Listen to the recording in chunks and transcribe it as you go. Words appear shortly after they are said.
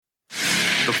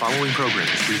The following program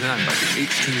is presented by the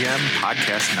HTM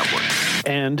Podcast Network.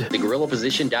 And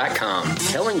thegorillaposition.com,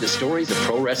 telling the stories of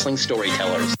pro wrestling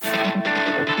storytellers.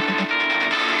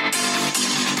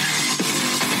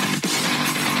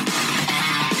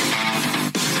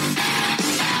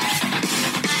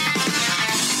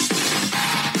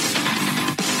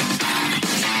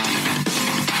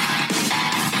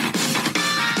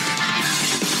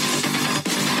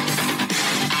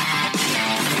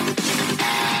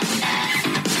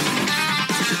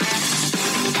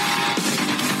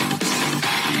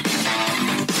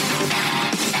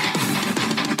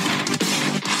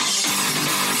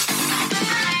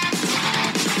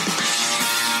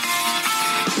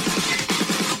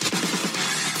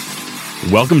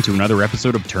 Welcome to another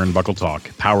episode of Turnbuckle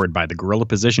Talk, powered by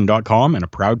thegorillaposition.com and a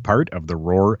proud part of the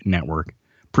Roar Network.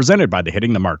 Presented by the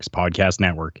Hitting the Marks Podcast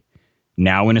Network.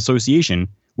 Now in association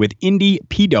with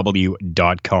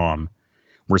IndiePW.com.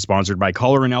 We're sponsored by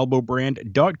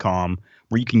collarandelbowbrand.com,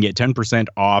 where you can get 10%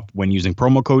 off when using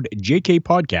promo code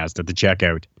JKPodcast at the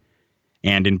checkout.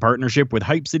 And in partnership with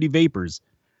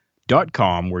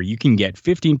HypecityVapors.com, where you can get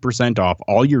 15% off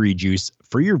all your e-juice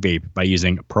for your vape by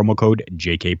using promo code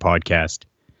JKPodcast.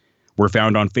 We're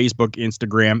found on Facebook,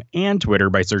 Instagram, and Twitter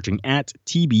by searching at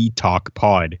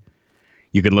TBTalkPod.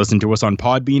 You can listen to us on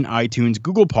Podbean, iTunes,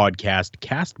 Google Podcast,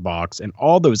 CastBox, and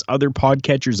all those other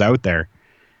podcatchers out there.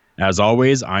 As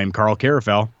always, I'm Carl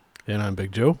Carafel. And I'm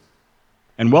Big Joe.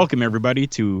 And welcome, everybody,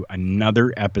 to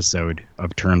another episode of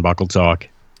Turnbuckle Talk.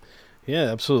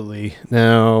 Yeah, absolutely.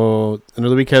 Now,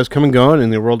 another week has come and gone in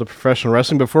the world of professional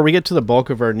wrestling. Before we get to the bulk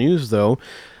of our news, though,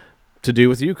 to do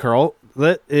with you, Carl,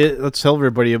 let's tell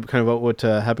everybody kind of about what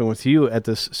happened with you at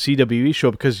this CWE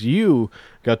show, because you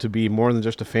got to be more than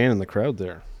just a fan in the crowd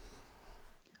there.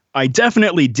 I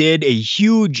definitely did. A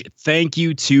huge thank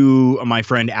you to my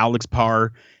friend Alex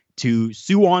Parr, to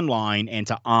Sue Online, and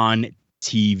to On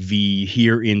TV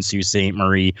here in Sault Ste.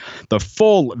 Marie. The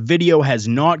full video has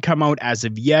not come out as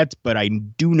of yet, but I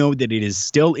do know that it is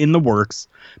still in the works.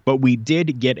 But we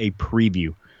did get a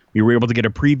preview. We were able to get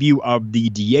a preview of the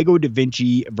Diego Da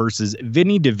Vinci versus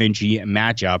Vinny Da Vinci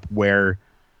matchup, where,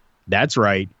 that's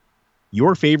right,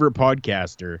 your favorite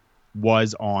podcaster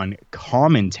was on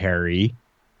commentary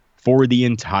for the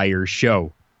entire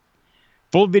show.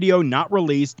 Full video not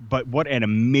released, but what an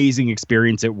amazing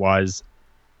experience it was.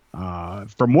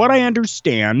 From what I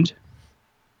understand,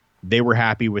 they were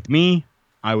happy with me.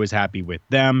 I was happy with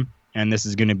them. And this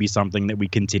is going to be something that we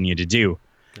continue to do.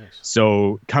 Nice.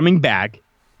 So coming back,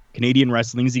 Canadian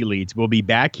Wrestling's Elite will be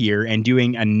back here and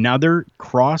doing another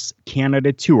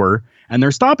cross-Canada tour. And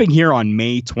they're stopping here on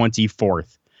May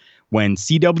 24th when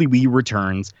CWE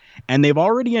returns. And they've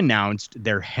already announced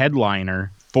their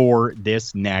headliner for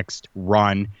this next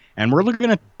run. And we're looking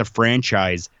at the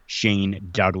franchise Shane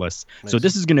Douglas. Nice. So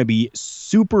this is going to be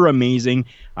super amazing.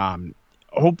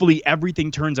 Hopefully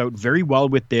everything turns out very well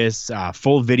with this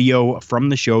full video from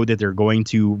the show that they're going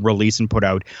to release and put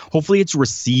out. Hopefully it's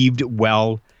received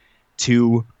well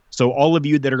too. So all of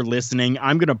you that are listening,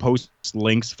 I'm going to post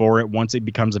links for it once it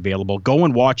becomes available. Go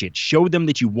and watch it. Show them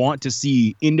that you want to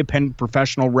see independent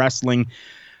professional wrestling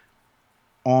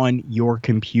on your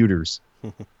computers.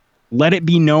 Let it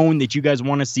be known that you guys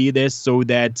want to see this, so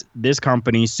that this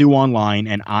company, Sue Online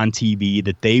and On TV,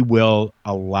 that they will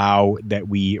allow that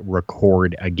we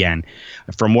record again.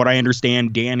 From what I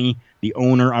understand, Danny, the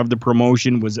owner of the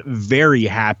promotion, was very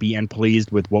happy and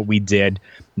pleased with what we did.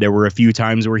 There were a few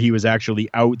times where he was actually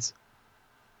out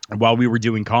while we were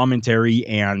doing commentary,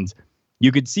 and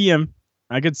you could see him.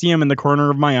 I could see him in the corner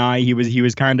of my eye. He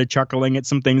was kind of chuckling at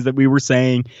some things that we were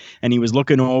saying, and he was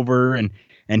looking over, and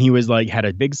he was like, had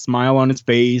a big smile on his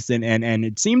face, and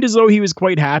it seemed as though he was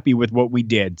quite happy with what we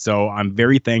did. So I'm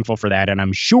very thankful for that. And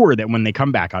I'm sure that when they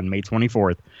come back on May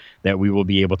 24th, that we will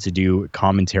be able to do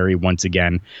commentary once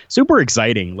again. Super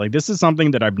exciting. Like, this is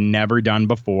something that I've never done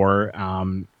before.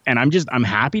 And I'm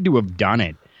happy to have done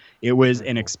it. It was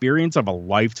an experience of a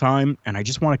lifetime, and I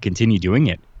just want to continue doing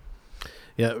it.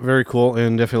 Yeah, very cool,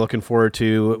 and definitely looking forward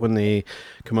to when they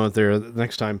come out there the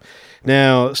next time.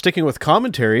 Now, sticking with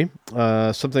commentary,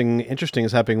 something interesting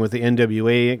is happening with the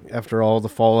NWA after all the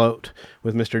fallout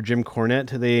with Mr. Jim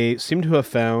Cornette. They seem to have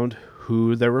found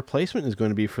who their replacement is going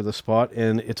to be for the spot,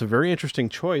 and it's a very interesting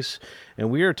choice,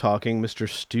 and we are talking Mr.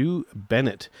 Stu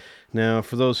Bennett. Now,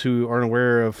 for those who aren't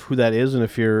aware of who that is, and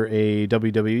if you're a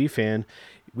WWE fan,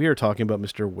 we are talking about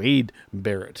Mr. Wade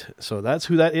Barrett. So that's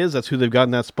who that is. That's who they've got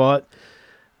in that spot.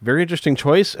 Very interesting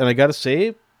choice, and I got to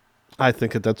say, I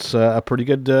think that's a pretty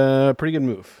good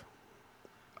move.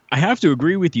 I have to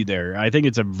agree with you there. I think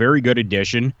it's a very good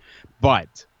addition,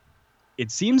 but it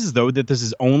seems as though that this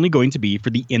is only going to be for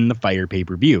the In the Fire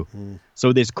pay-per-view.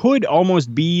 So this could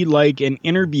almost be like an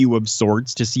interview of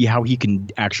sorts to see how he can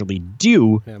actually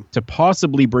do to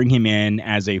possibly bring him in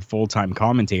as a full-time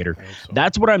commentator.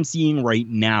 That's what I'm seeing right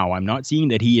now. I'm not seeing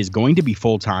that he is going to be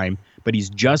full-time, but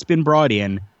he's just been brought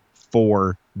in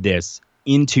for this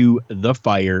Into the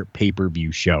Fire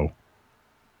pay-per-view show.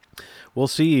 We'll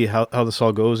see how this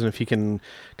all goes and if he can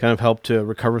kind of help to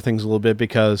recover things a little bit,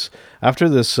 because after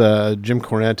this Jim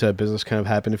Cornette business kind of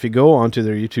happened, if you go onto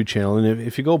their YouTube channel and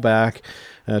if you go back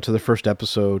to the first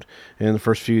episode and the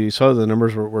first few, you saw the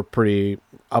numbers were pretty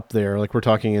up there. Like we're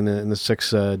talking in the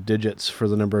six digits for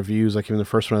the number of views. Like even the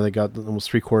first one, they got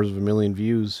almost 750,000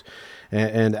 views.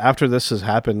 And after this has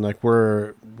happened, like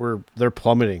they're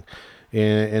plummeting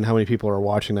in how many people are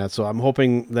watching that. So I'm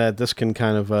hoping that this can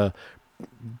kind of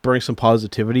bring some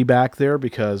positivity back there,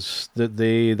 because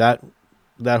that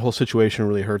whole situation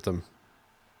really hurt them.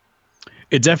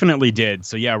 It definitely did.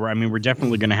 So yeah, we're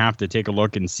definitely going to have to take a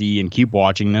look and see and keep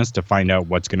watching this to find out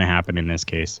what's going to happen in this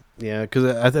case. Yeah, because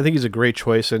I think he's a great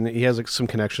choice, and he has some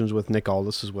connections with Nick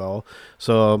Aldis as well.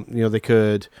 So they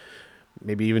could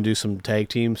maybe even do some tag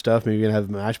team stuff. Maybe even have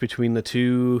a match between the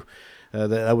two.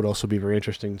 That would also be very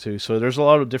interesting too. So there's a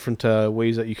lot of different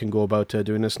ways that you can go about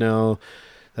doing this now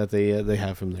that they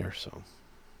have him there. So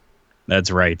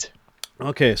that's right.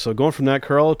 Okay, so going from that,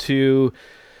 Carl, to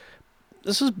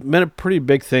this has been a pretty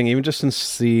big thing, even just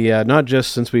since not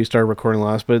just since we started recording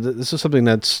last, but this is something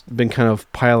that's been kind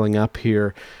of piling up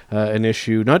here, an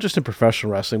issue, not just in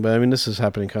professional wrestling, but I mean, this is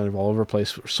happening kind of all over the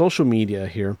place. Social media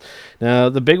here. Now,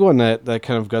 the big one that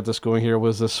kind of got this going here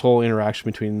was this whole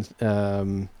interaction between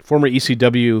former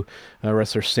ECW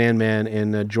wrestler Sandman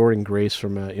and Jordan Grace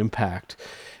from Impact.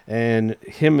 And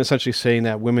him essentially saying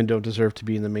that women don't deserve to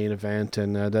be in the main event,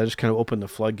 and that just kind of opened the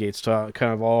floodgates to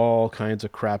kind of all kinds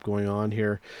of crap going on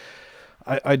here.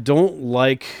 I don't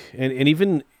like, and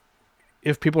even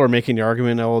if people are making the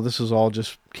argument, oh, this is all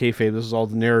just kayfabe, this is all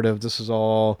the narrative, this is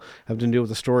all having to do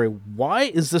with the story, why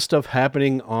is this stuff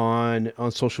happening on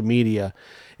social media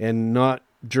and not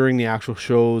during the actual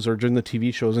shows or during the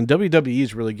TV shows? And WWE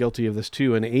is really guilty of this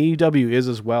too, and AEW is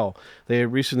as well. They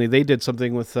did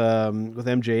something with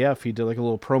MJF. He did like a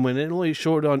little promo, and it only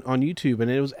showed on YouTube, and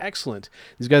it was excellent.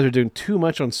 These guys are doing too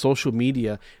much on social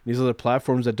media and these other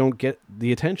platforms that don't get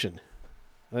the attention,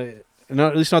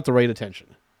 at least not the right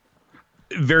attention.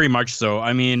 Very much so.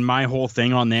 I mean, my whole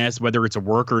thing on this, whether it's a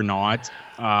work or not,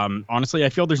 honestly, I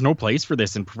feel there's no place for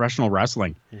this in professional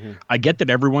wrestling. Mm-hmm. I get that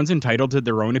everyone's entitled to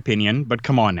their own opinion, but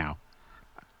come on now.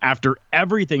 After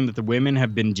everything that the women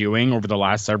have been doing over the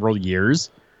last several years,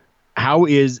 how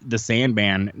is the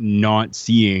Sandman not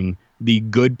seeing the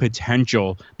good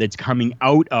potential that's coming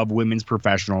out of women's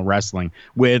professional wrestling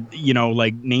with,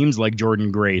 like names like Jordan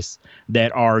Grace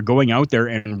that are going out there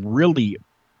and really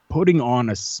putting on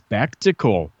a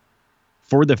spectacle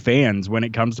for the fans when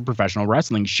it comes to professional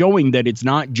wrestling, showing that it's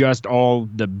not just all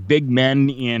the big men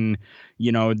in,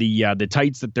 the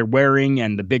tights that they're wearing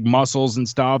and the big muscles and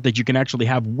stuff, that you can actually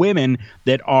have women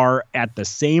that are at the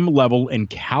same level and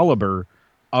caliber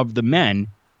of the men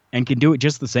and can do it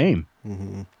just the same.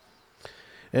 Mm-hmm.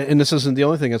 And this isn't the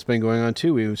only thing that's been going on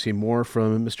too. We've seen more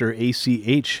from Mr.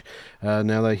 ACH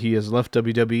now that he has left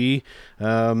WWE.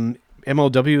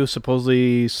 MLW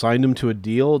supposedly signed him to a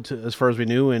deal, as far as we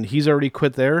knew, and he's already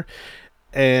quit there.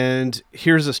 And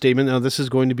here's a statement. Now, this is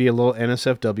going to be a little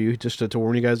NSFW, just to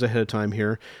warn you guys ahead of time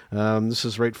here. This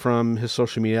is right from his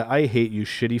social media. I hate you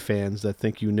shitty fans that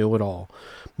think you know it all.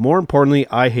 More importantly,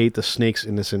 I hate the snakes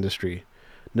in this industry.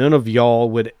 None of y'all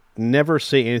would never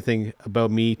say anything about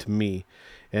me to me.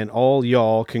 And all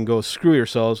y'all can go screw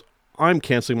yourselves. I'm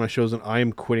canceling my shows and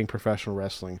I'm quitting professional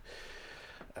wrestling.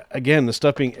 Again, the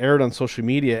stuff being aired on social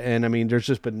media, and I mean, there's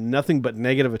just been nothing but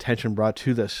negative attention brought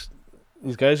to this.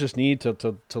 These guys just need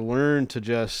to learn to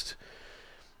just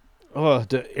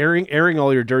airing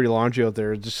all your dirty laundry out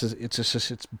there.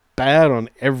 It's bad on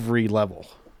every level.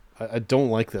 I don't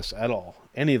like this at all.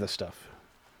 Any of the stuff.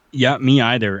 Yeah, me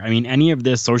either. I mean, any of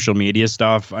this social media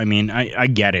stuff, I mean, I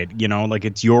get it. Like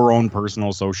it's your own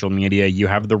personal social media. You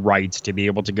have the right to be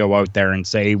able to go out there and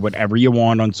say whatever you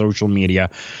want on social media.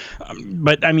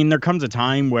 But I mean, there comes a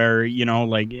time where,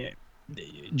 it's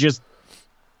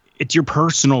your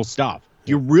personal stuff.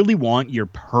 You really want your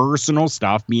personal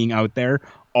stuff being out there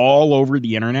all over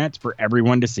the internet for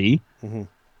everyone to see? Mm-hmm.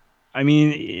 I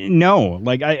mean, no,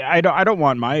 like I don't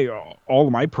want all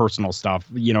of my personal stuff,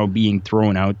 being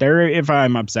thrown out there. If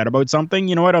I'm upset about something,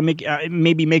 you know what, I'll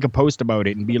maybe make a post about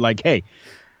it and be like, hey,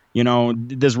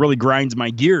 this really grinds my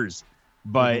gears.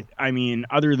 But I mean,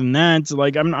 other than that,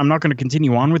 like I'm not going to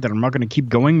continue on with it. I'm not going to keep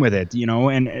going with it, you know.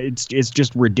 And it's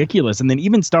just ridiculous. And then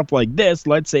even stuff like this,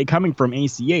 let's say coming from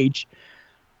ACH,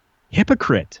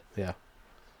 hypocrite. Yeah.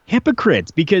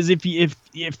 Hypocrites, because if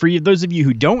for those of you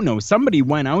who don't know, somebody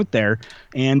went out there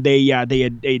and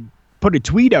they put a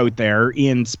tweet out there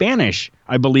in Spanish,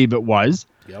 I believe it was.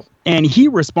 Yep. And he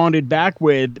responded back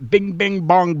with "Bing, bing,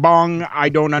 bong, bong. I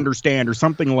don't understand," or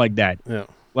something like that. Yeah.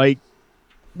 Like,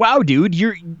 wow, dude,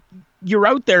 you're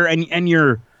out there and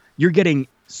you're getting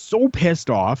so pissed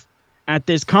off at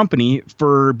this company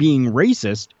for being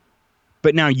racist.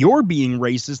 But now you're being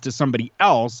racist to somebody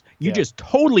else. You just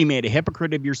totally made a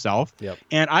hypocrite of yourself. Yep.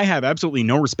 And I have absolutely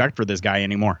no respect for this guy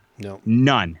anymore. No.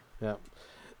 None. Yeah.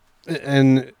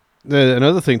 And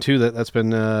another thing, too, that's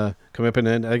been coming up,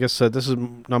 and I guess this is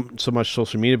not so much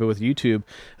social media, but with YouTube,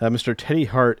 Mr. Teddy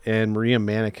Hart and Maria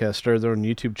Manica started their own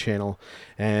YouTube channel.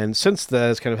 And since that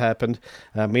has kind of happened,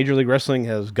 Major League Wrestling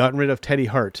has gotten rid of Teddy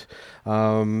Hart.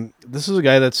 This is a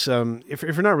guy that's, if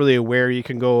you're not really aware, you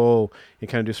can go and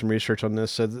kind of do some research on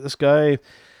this. This guy,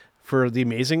 for the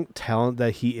amazing talent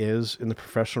that he is in the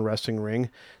professional wrestling ring,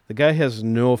 the guy has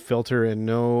no filter and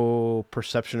no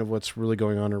perception of what's really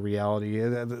going on in reality.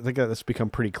 I think that's become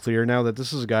pretty clear now that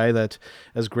this is a guy that,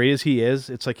 as great as he is,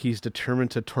 it's like he's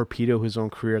determined to torpedo his own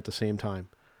career at the same time.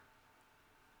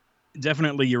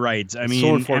 Definitely, you're right. I It's mean,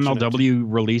 so unfortunate. MLW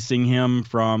releasing him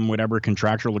from whatever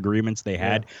contractual agreements they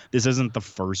had, this isn't the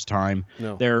first time.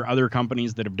 No. There are other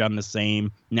companies that have done the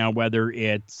same. Now, whether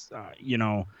it's,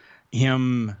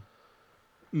 him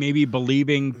maybe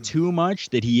believing too much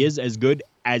that he is as good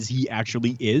as he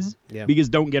actually is, because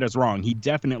don't get us wrong, he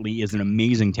definitely is an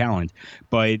amazing talent,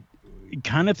 but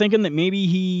kind of thinking that maybe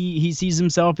he sees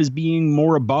himself as being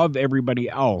more above everybody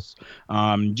else.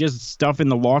 Just stuff in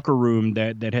the locker room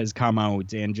that has come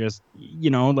out, and just,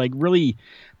 like really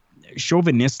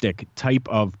chauvinistic type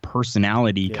of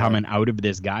personality coming out of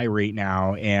this guy right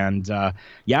now. And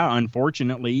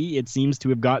unfortunately, it seems to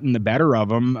have gotten the better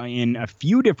of him in a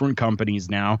few different companies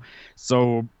now.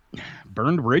 So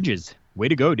burned bridges. Way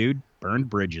to go, dude. Burned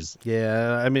bridges.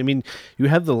 Yeah, I mean, you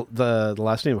have the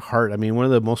last name Hart. I mean, one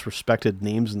of the most respected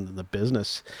names in the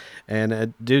business,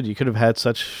 and dude, you could have had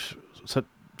such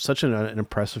an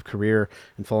impressive career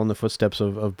and follow in the footsteps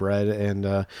of Brett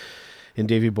and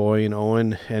Davey Boy and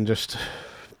Owen, and just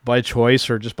by choice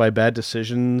or just by bad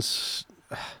decisions,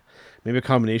 maybe a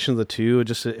combination of the two.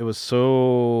 It was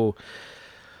so.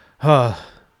 In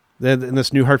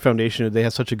this New Heart Foundation, they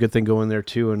had such a good thing going there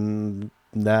too, and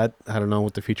that I don't know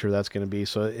what the future of that's going to be.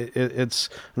 So it's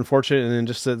unfortunate, and then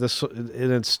just that this,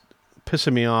 and it's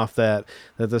pissing me off that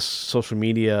this social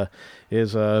media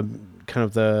is kind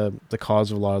of the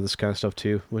cause of a lot of this kind of stuff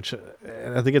too. Which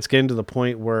I think it's getting to the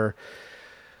point where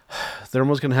they're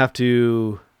almost going to have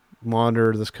to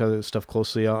monitor this kind of stuff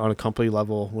closely on a company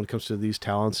level when it comes to these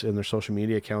talents and their social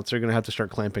media accounts. They're going to have to start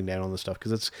clamping down on this stuff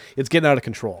because it's getting out of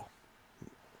control.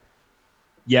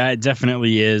 Yeah, it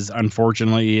definitely is.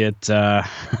 Unfortunately, it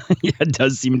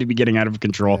does seem to be getting out of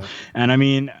control. Yeah. And I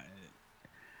mean,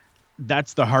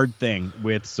 that's the hard thing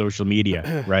with social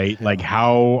media, right? Like,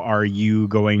 how are you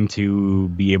going to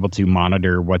be able to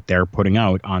monitor what they're putting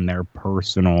out on their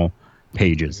personal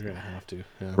pages? You're going to have to.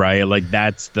 Yeah. Right? Like,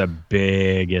 that's the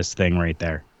biggest thing right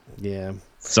there. Yeah.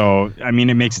 So, I mean,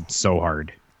 it makes it so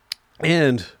hard.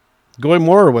 And going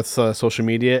more with social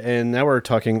media, and now we're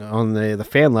talking on the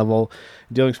fan level,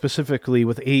 dealing specifically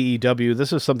with AEW.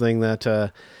 This is something that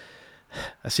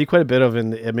I see quite a bit of,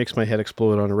 and it makes my head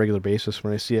explode on a regular basis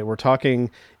when I see it. We're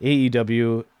talking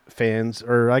AEW fans,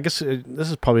 or I guess this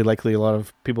is probably likely a lot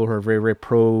of people who are very, very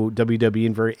pro WWE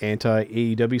and very anti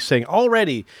AEW, saying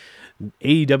already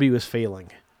AEW is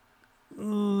failing.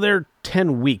 They're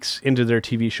 10 weeks into their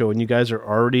TV show, and you guys are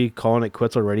already calling it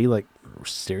quits already? Like,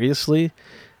 seriously?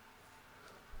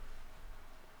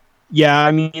 Yeah,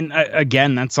 I mean,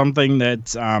 again, that's something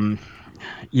that,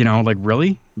 like,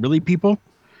 really, people?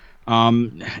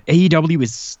 AEW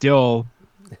is still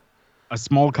a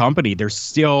small company. They're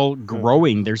still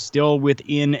growing. They're still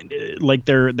within, like,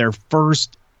 their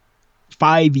first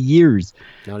 5 years.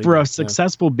 For a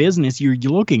successful business, you're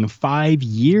looking 5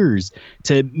 years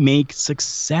to make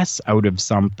success out of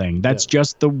something. That's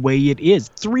just the way it is.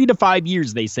 3 to 5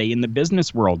 years, they say, in the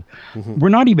business world. Mm-hmm. We're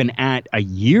not even at a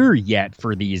year yet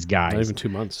for these guys. Not even 2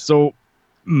 months. So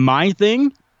my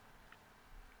thing,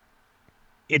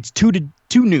 it's too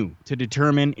new to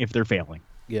determine if they're failing.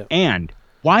 Yeah. And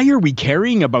why are we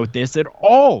caring about this at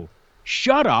all?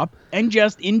 Shut up and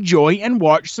just enjoy and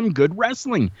watch some good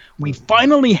wrestling. We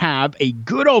finally have a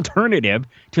good alternative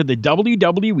to the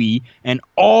WWE, and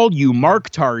all you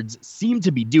marktards seem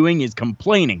to be doing is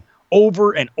complaining.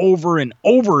 over and over and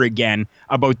over again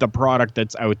about the product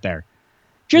that's out there.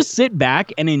 Just sit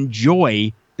back and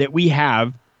enjoy that we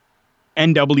have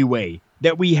NWA,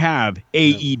 that we have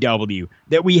AEW,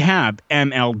 that we have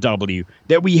MLW,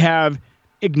 that we have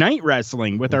Ignite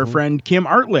Wrestling with our friend Kim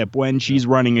Artlip when she's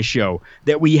running a show,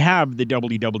 that we have the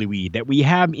WWE, that we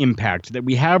have Impact, that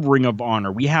we have Ring of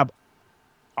Honor, we have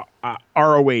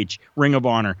ROH, Ring of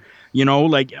Honor. You know,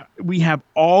 like we have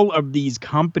all of these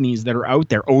companies that are out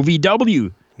there.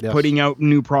 OVW putting out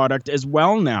new product as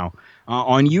well now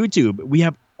on YouTube. We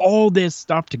have all this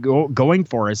stuff to going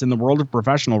for us in the world of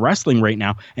professional wrestling right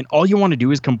now. And all you want to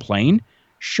do is complain?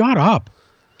 Shut up.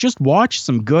 Just watch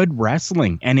some good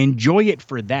wrestling and enjoy it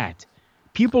for that.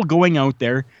 People going out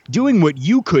there doing what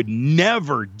you could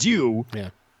never do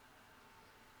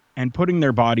and putting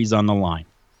their bodies on the line.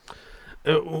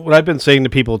 What I've been saying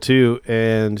to people too,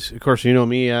 and of course, you know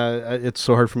me, it's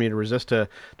so hard for me to resist to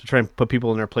try and put people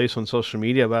in their place on social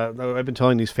media. But I've been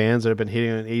telling these fans that have been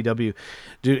hating on AEW,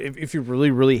 dude, if you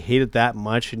really, really hate it that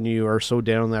much and you are so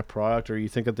down on that product, or you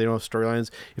think that they don't have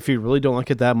storylines, if you really don't like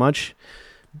it that much,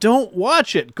 don't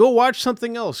watch it. Go watch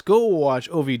something else. Go watch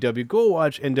OVW. Go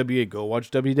watch NWA. Go watch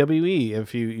WWE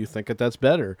if you think that that's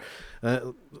better.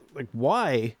 Like,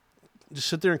 why just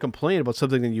sit there and complain about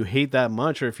something that you hate that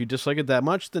much? Or if you dislike it that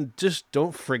much, then just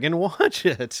don't friggin' watch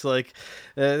it. It's like,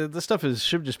 this stuff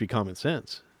should just be common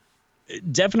sense.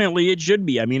 Definitely it should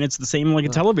be. I mean, it's the same like a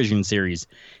television series.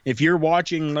 If you're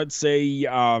watching, let's say,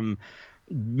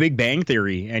 Big Bang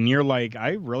Theory, and you're like, I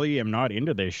really am not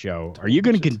into this show, are you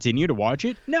going to continue to watch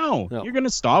it? No. You're going to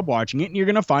stop watching it, and you're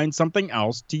going to find something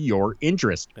else to your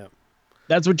interest.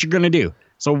 That's what you're going to do.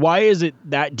 So why is it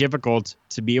that difficult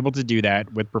to be able to do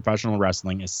that with professional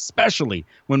wrestling, especially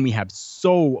when we have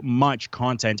so much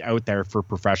content out there for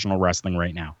professional wrestling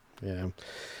right now? Yeah.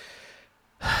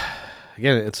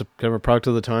 Again, it's a kind of a product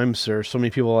of the times. There are so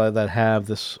many people that have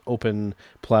this open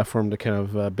platform to kind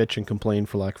of bitch and complain,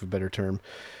 for lack of a better term.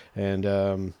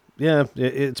 And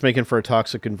it's making for a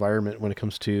toxic environment when it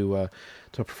comes to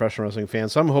professional wrestling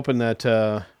fans. So I'm hoping that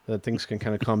that things can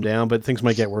kind of calm down, but things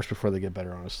might get worse before they get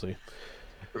better, honestly.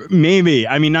 Maybe.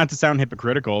 I mean, not to sound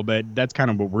hypocritical, but that's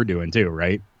kind of what we're doing too,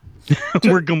 right?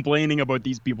 We're complaining about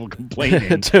these people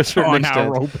complaining on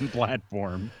our open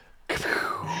platform.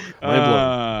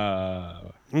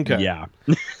 Okay. Yeah.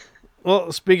 Well,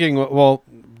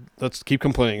 let's keep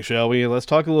complaining, shall we? Let's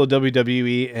talk a little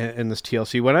WWE and this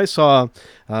TLC. When I saw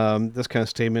this kind of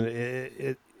statement,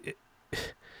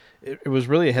 it was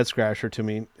really a head scratcher to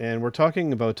me. And we're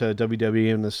talking about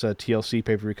WWE and this TLC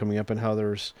pay-per-view coming up, and how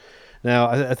there's now,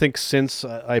 I think since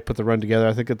I put the run together,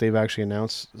 I think that they've actually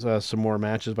announced some more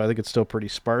matches, but I think it's still pretty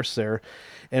sparse there.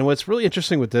 And what's really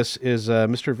interesting with this is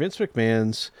Mr. Vince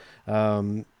McMahon's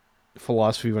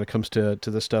philosophy when it comes to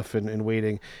this stuff and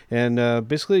waiting. And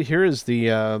basically, here is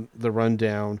the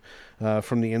rundown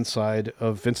from the inside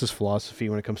of Vince's philosophy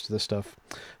when it comes to this stuff.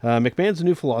 McMahon's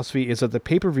new philosophy is that the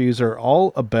pay-per-views are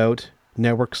all about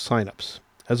network signups,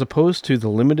 as opposed to the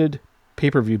limited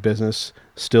pay-per-view business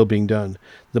still being done.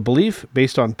 The belief,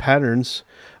 based on patterns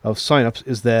of signups,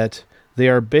 is that they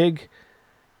are big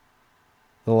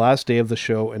the last day of the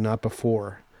show and not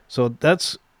before. So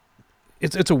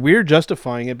it's a weird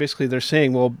justifying it. Basically, they're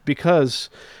saying, well, because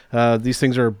these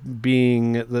things are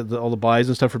being all the buys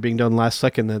and stuff are being done last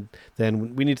second,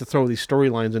 then we need to throw these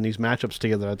storylines and these matchups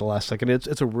together at the last second.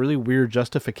 It's a really weird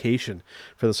justification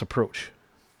for this approach.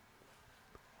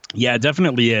 Yeah, it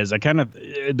definitely is. I kind of,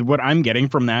 what I'm getting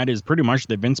from that is pretty much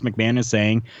that Vince McMahon is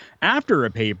saying after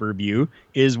a pay-per-view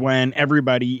is when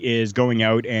everybody is going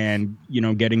out and,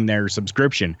 getting their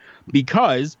subscription,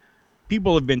 because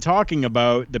people have been talking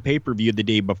about the pay-per-view the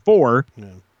day before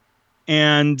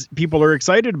and people are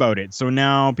excited about it. So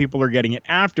now people are getting it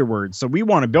afterwards. So we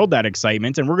want to build that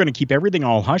excitement, and we're going to keep everything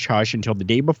all hush-hush until the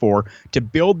day before to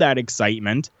build that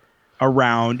excitement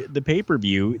around the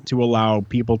pay-per-view to allow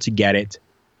people to get it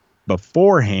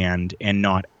beforehand and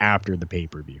not after the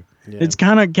pay-per-view. Yeah. It's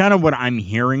kind of what I'm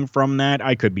hearing from that.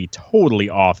 I could be totally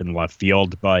off in left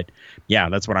field, but yeah,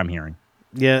 that's what I'm hearing.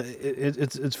 Yeah,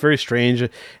 it's very strange,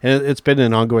 and it's been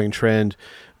an ongoing trend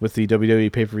with the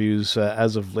WWE pay-per-views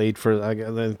as of late for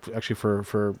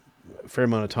a fair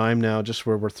amount of time now, just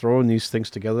where we're throwing these things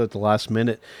together at the last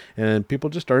minute, and people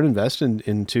just aren't investing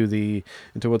into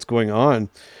what's going on.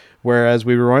 Whereas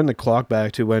we rewind the clock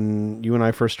back to when you and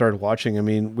I first started watching, I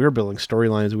mean, we were building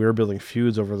storylines, we were building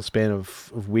feuds over the span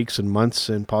of weeks and months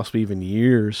and possibly even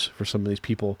years for some of these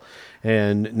people.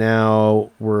 And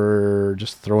now we're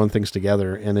just throwing things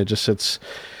together, and it just sits.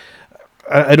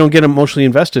 I don't get emotionally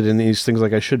invested in these things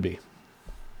like I should be.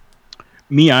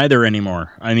 Me either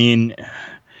anymore. I mean,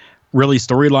 really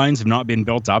storylines have not been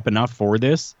built up enough for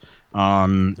this. I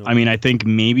mean, I think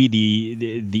maybe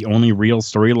the only real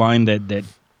storyline that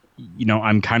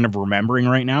I'm kind of remembering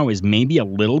right now is maybe a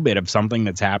little bit of something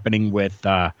that's happening with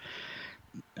the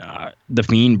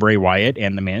Fiend, Bray Wyatt,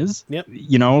 and The Miz. Yep.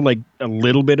 Like a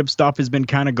little bit of stuff has been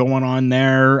kind of going on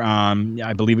there.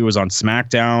 I believe it was on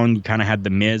SmackDown. You kind of had The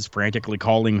Miz frantically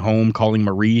calling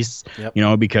Maurice,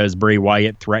 Yep. Because Bray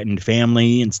Wyatt threatened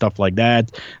family and stuff like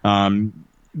that.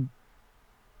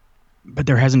 But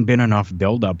there hasn't been enough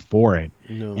buildup for it.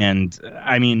 No. And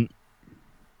I mean,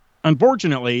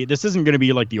 unfortunately, this isn't going to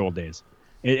be like the old days.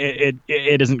 It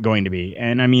isn't going to be.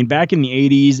 And I mean, back in the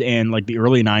 80s and like the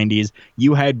early 90s,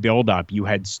 you had buildup, you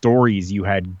had stories, you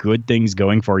had good things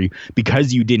going for you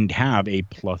because you didn't have a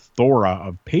plethora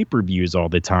of pay-per-views all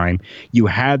the time. You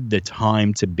had the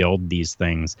time to build these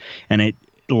things. And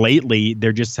lately,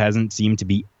 there just hasn't seemed to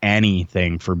be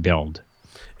anything for build.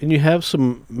 And you have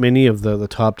many of the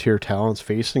top tier talents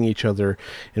facing each other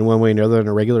in one way or another on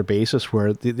a regular basis,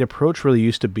 where the approach really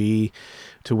used to be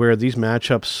to where these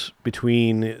matchups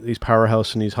between these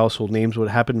powerhouse and these household names would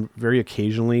happen very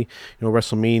occasionally,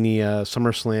 WrestleMania,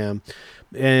 SummerSlam,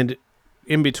 and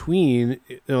in between,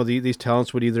 these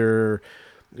talents would either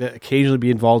occasionally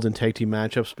be involved in tag team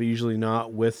matchups, but usually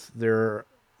not with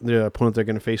the opponent they're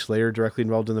going to face later directly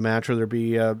involved in the match, or there'd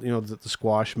be the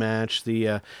squash match,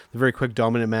 the very quick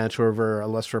dominant match over a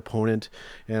lesser opponent,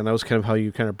 and that was kind of how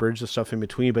you kind of bridge the stuff in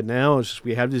between. But now it's just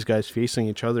we have these guys facing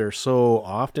each other so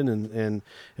often and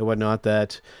whatnot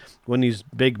that when these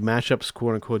big matchups,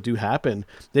 quote unquote, do happen,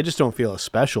 they just don't feel as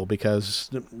special because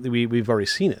we've already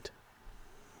seen it.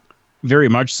 Very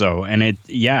much so. And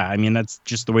I mean, that's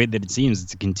just the way that it seems.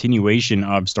 It's a continuation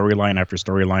of storyline after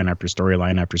storyline after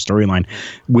storyline after storyline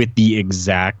with the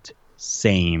exact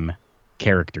same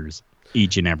characters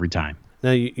each and every time.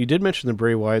 Now, you did mention the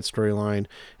Bray Wyatt storyline,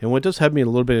 and what does have me a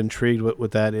little bit intrigued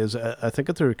with that is I think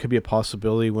that there could be a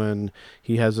possibility when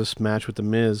he has this match with The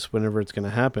Miz, whenever it's going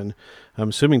to happen, I'm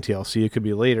assuming TLC, it could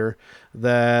be later,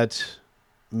 that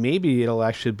maybe it'll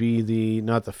actually be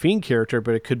not the Fiend character,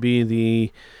 but it could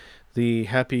be the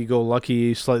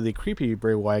happy-go-lucky, slightly creepy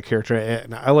Bray Wyatt character,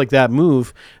 and I like that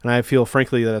move, and I feel,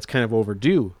 frankly, that it's kind of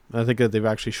overdue. I think that they've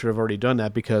actually should have already done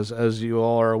that because, as you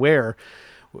all are aware,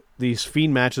 these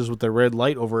Fiend matches with the red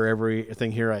light over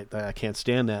everything here, I can't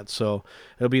stand that. So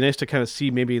it'll be nice to kind of see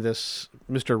maybe this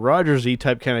Mr. Rogers-y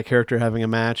type kind of character having a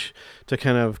match to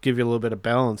kind of give you a little bit of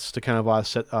balance to kind of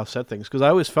offset things. Because I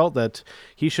always felt that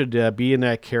he should be in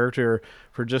that character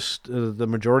for just the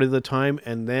majority of the time,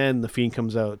 and then the Fiend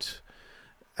comes out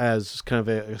as kind of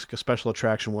a special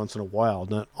attraction once in a while,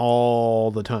 not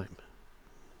all the time.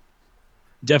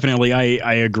 Definitely,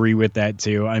 I agree with that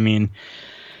too. I mean,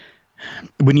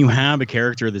 when you have a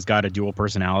character that's got a dual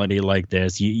personality like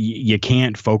this, you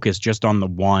can't focus just on the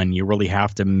one. You really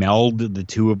have to meld the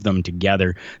two of them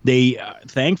together. They,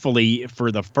 thankfully,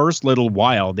 for the first little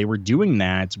while, they were doing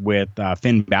that with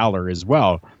Finn Balor as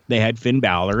well. They had Finn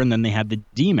Balor, and then they had the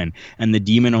Demon, and the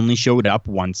Demon only showed up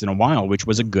once in a while, which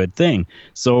was a good thing.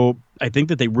 So I think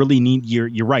that they really need,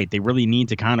 you're right, they really need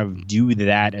to kind of do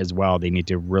that as well. They need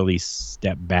to really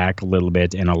step back a little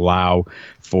bit and allow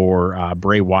for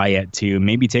Bray Wyatt to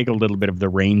maybe take a little bit of the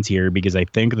reins here, because I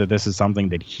think that this is something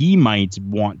that he might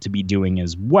want to be doing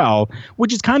as well,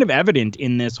 which is kind of evident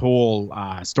in this whole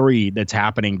story that's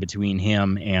happening between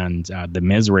him and The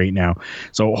Miz right now.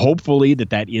 So hopefully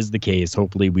that is the case.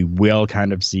 Hopefully we will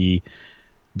kind of see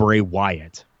Bray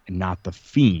Wyatt and not the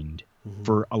Fiend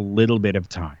for a little bit of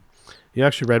time. You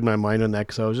actually read my mind on that,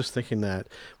 because I was just thinking that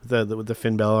with the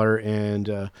Finn Balor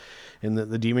and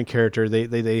the Demon character,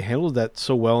 they handled that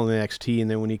so well in NXT, and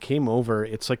then when he came over,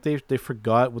 it's like they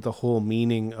forgot what the whole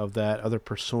meaning of that other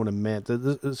persona meant.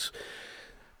 The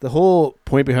whole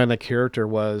point behind that character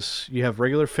was you have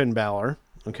regular Finn Balor,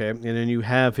 okay, and then you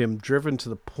have him driven to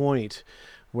the point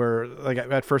where, like,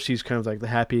 at first he's kind of like the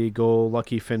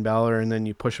happy-go-lucky Finn Balor, and then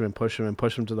you push him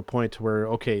to the point to where,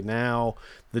 okay, now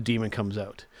the Demon comes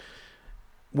out.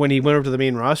 When he went over to the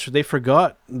main roster, they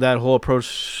forgot that whole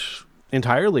approach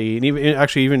entirely, and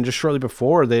even just shortly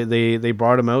before, they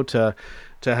brought him out to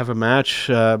have a match,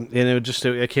 and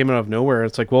it came out of nowhere.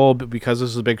 It's like, well, because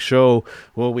this is a big show,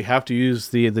 well, we have to use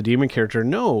the Demon character.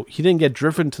 No, he didn't get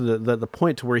driven to the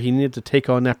point to where he needed to take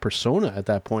on that persona at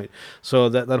that point. So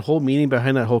that whole meaning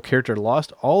behind that whole character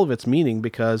lost all of its meaning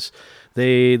because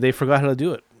they forgot how to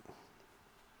do it.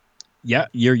 Yeah,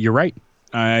 you're right.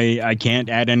 I can't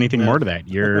add anything more to that.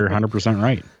 You're 100%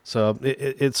 right. So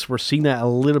we're seeing that a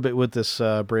little bit with this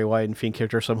Bray Wyatt and Fiend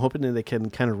character. So I'm hoping that they can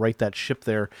kind of right that ship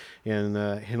there and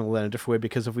handle that in a different way.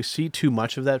 Because if we see too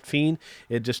much of that Fiend,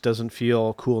 it just doesn't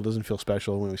feel cool. It doesn't feel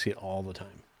special when we see it all the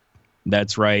time.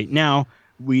 That's right. Now,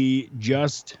 we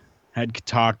just had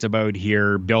talked about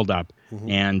here build-up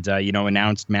and,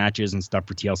 announced matches and stuff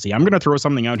for TLC. I'm going to throw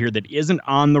something out here that isn't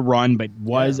on the run, but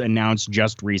was announced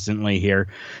just recently here.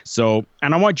 So,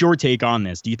 and I want your take on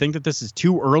this. Do you think that this is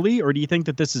too early, or do you think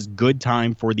that this is good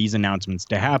time for these announcements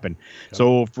to happen? Okay.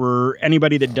 So for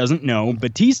anybody that doesn't know,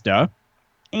 Batista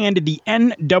and the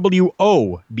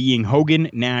NWO, being Hogan,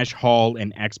 Nash, Hall,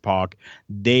 and X-Pac,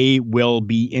 they will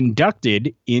be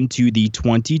inducted into the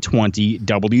 2020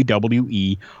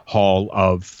 WWE Hall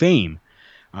of Fame.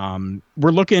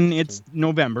 We're looking, it's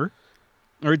December,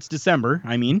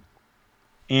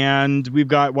 and we've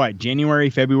got, January,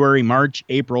 February, March,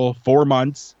 April, 4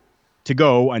 months to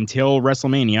go until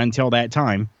WrestleMania, until that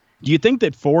time. Do you think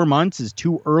that 4 months is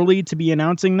too early to be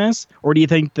announcing this? Or do you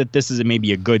think that this is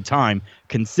maybe a good time,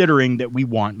 considering that we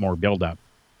want more build-up?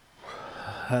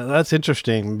 That's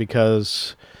interesting,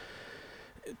 because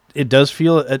it does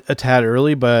feel a tad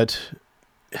early, but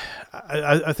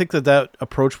I think that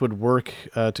approach would work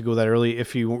to go that early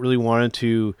if you really wanted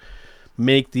to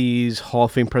make these Hall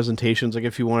of Fame presentations. Like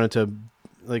if you wanted to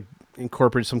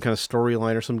incorporate some kind of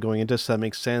storyline or something going into this, that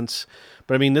makes sense.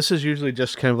 But this is usually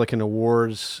just kind of like an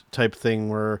awards type thing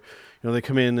where, they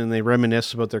come in and they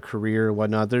reminisce about their career and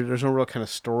whatnot. There's no real kind of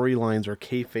storylines or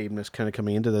kayfabeness kind of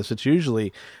coming into this. It's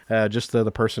usually just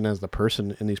the person as the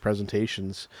person in these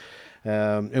presentations.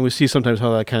 And we see sometimes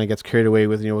how that kind of gets carried away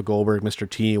with, with Goldberg, Mr.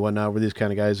 T and whatnot, where these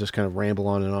kind of guys just kind of ramble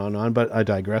on and on and on. But I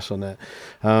digress on that.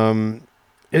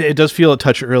 It does feel a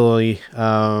touch early.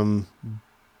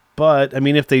 But,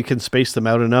 if they can space them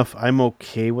out enough, I'm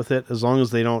okay with it, as long as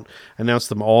they don't announce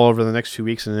them all over the next 2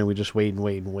 weeks and then we just wait and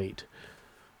wait and wait.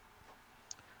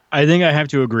 I think I have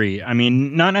to agree.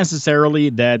 Not necessarily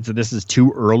that this is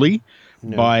too early,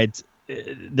 but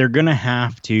they're going to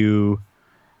have to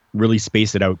really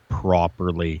space it out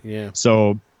properly. Yeah.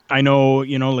 So I know,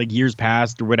 years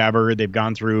past or whatever, they've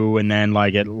gone through, and then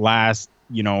at last,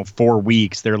 4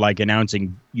 weeks, they're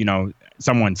announcing,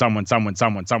 someone. They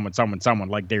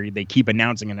keep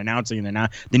announcing and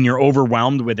then you're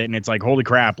overwhelmed with it, and it's like, holy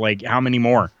crap, how many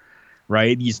more?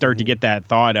 Right? You start to get that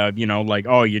thought of, you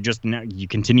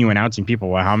continue announcing people.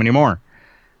 Well, how many more?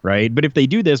 Right? But if they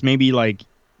do this, maybe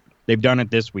they've done it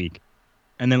this week,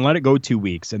 and then let it go 2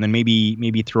 weeks, and then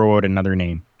maybe throw out another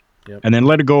name. Yep. And then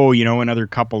let it go, another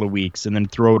couple of weeks, and then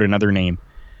throw out another name.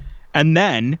 And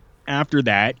then after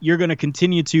that, you're going to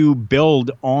continue to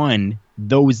build on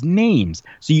those names.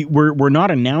 So we're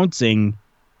not announcing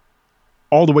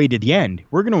all the way to the end.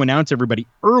 We're going to announce everybody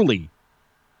early,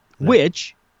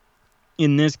 which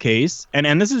in this case,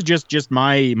 and this is just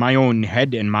my own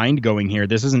head and mind going here.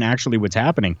 This isn't actually what's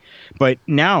happening. But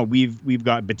now we've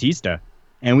got Batista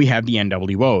and we have the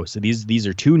NWO. So these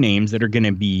are two names that are going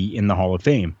to be in the Hall of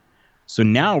Fame. So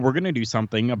now we're going to do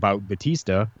something about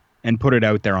Batista and put it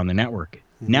out there on the network.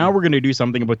 Mm-hmm. Now we're going to do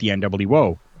something about the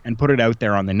NWO and put it out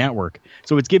there on the network.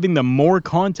 So it's giving them more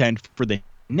content for the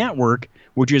network,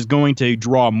 which is going to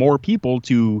draw more people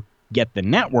to get the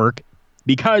network,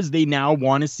 because they now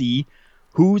want to see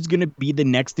who's going to be the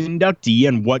next inductee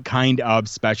and what kind of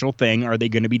special thing are they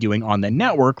going to be doing on the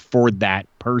network for that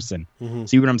person. Mm-hmm.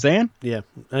 See what I'm saying? Yeah,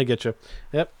 I get you.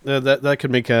 Yep, that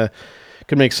could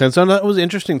make sense. And that was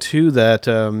interesting too, that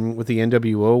with the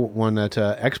NWO one, that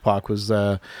X-Pac was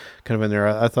kind of in there.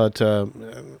 I thought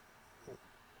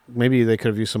maybe they could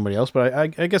have used somebody else, but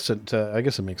I guess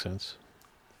it makes sense.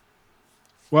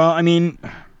 Well,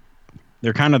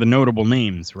 they're kind of the notable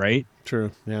names, right?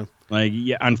 True. Yeah.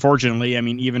 Unfortunately,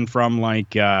 even from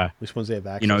which ones they have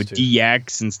access to,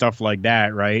 DX and stuff like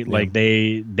that, right?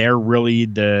 Yeah. They're really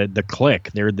the clique.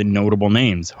 They're the notable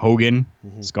names: Hogan,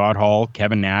 mm-hmm. Scott Hall,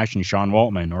 Kevin Nash, and Sean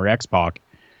Waltman, or X-Pac.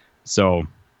 So,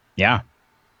 yeah.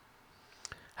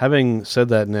 Having said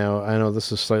that, now I know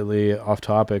this is slightly off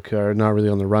topic or not really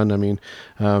on the run.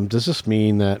 Does this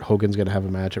mean that Hogan's going to have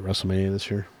a match at WrestleMania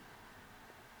this year?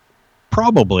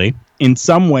 Probably, in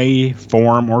some way,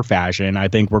 form, or fashion. I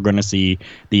think we're going to see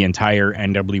the entire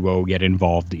NWO get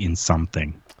involved in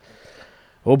something.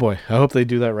 Oh boy, I hope they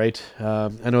do that right.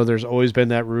 I know there's always been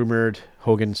that rumored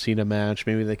Hogan-Cena match.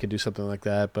 Maybe they could do something like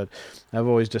that, but I've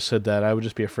always just said that I would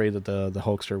just be afraid that the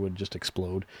Hulkster would just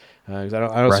explode. Because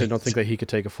I don't think that he could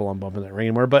take a full-on bump in that ring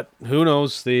anymore. But who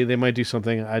knows? They might do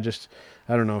something. I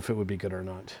don't know if it would be good or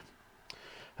not.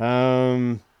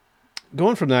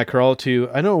 going from that, Carl, to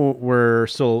I know we're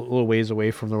still a little ways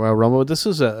away from the Royal Rumble, but this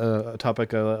is a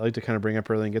topic I like to kind of bring up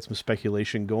early and get some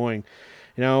speculation going.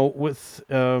 With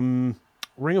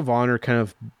Ring of Honor kind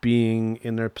of being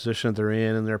in their position that they're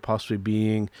in, and they're possibly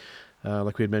being,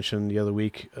 like we had mentioned the other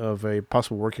week, of a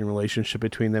possible working relationship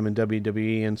between them and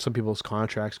WWE, and some people's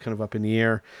contracts kind of up in the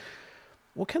air.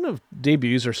 What kind of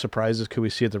debuts or surprises could we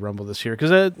see at the Rumble this year?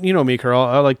 Because you know me, Carl,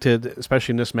 I like to,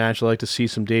 especially in this match, I like to see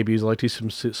some debuts. I like to see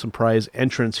some surprise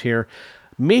entrants here.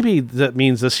 Maybe that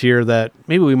means this year that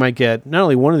maybe we might get not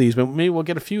only one of these, but maybe we'll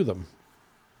get a few of them.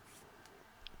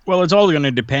 Well, it's all going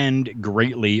to depend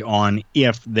greatly on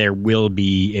if there will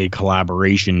be a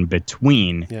collaboration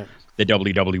between the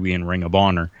WWE and Ring of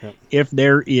Honor. Yep. If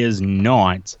there is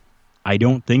not, I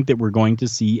don't think that we're going to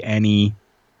see any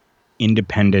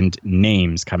independent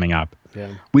names coming up.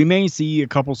 Yeah. We may see a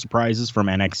couple surprises from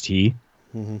NXT,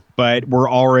 but we're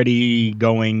already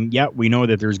going, we know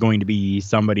that there's going to be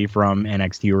somebody from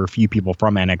NXT or a few people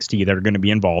from NXT that are going to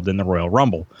be involved in the Royal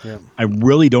Rumble. Yeah. I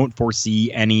really don't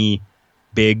foresee any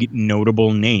big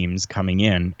notable names coming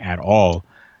in at all,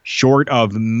 short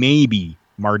of maybe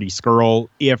Marty Scurll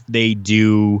if they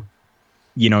do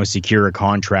secure a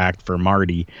contract for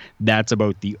Marty. That's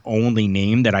about the only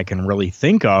name that I can really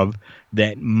think of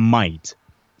that might,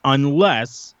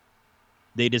 unless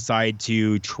they decide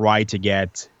to try to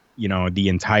get, the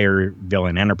entire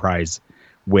Villain Enterprise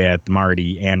with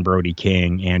Marty and Brody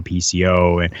King and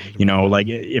PCO. And, like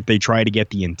if they try to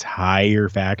get the entire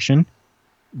faction,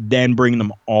 then bring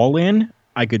them all in,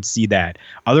 I could see that.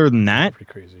 Other than that, pretty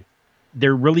crazy.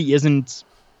 There really isn't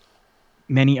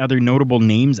many other notable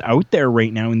names out there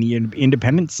right now in the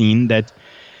independent scene that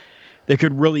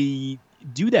could really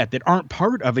do that aren't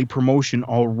part of a promotion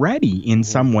already in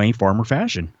some way, form, or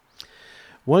fashion.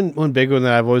 One big one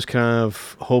that I've always kind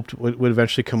of hoped would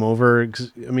eventually come over.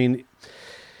 I mean,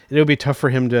 it would be tough for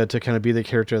him to kind of be the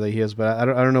character that he is, but I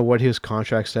don't know what his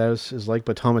contract status is like.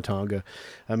 But Tama Tonga,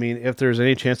 I mean, if there's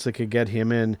any chance they could get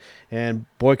him in, and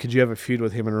boy, could you have a feud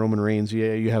with him and Roman Reigns.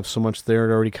 You have so much there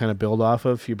to already kind of build off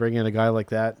of. If you bring in a guy like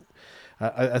that,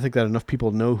 I think that enough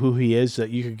people know who he is that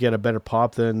you could get a better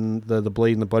pop than the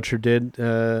Blade and the Butcher did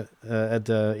at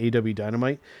AEW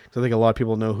Dynamite. So I think a lot of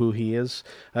people know who he is.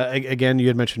 Again, you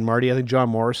had mentioned Marty. I think John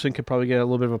Morrison could probably get a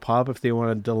little bit of a pop if they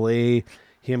want to delay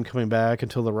him coming back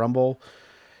until the Rumble.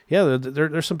 Yeah,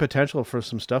 there's some potential for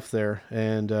some stuff there.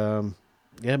 And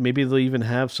maybe they'll even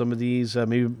have some of these,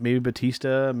 maybe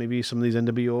Batista, maybe some of these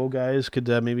NWO guys could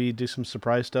maybe do some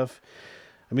surprise stuff.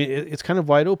 I mean, it's kind of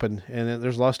wide open, and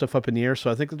there's a lot of stuff up in the air,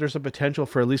 so I think that there's a potential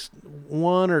for at least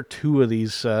one or two of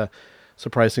these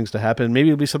surprise things to happen. Maybe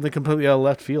it'll be something completely out of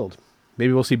left field.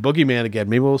 Maybe we'll see Boogeyman again.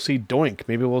 Maybe we'll see Doink.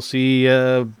 Maybe we'll see,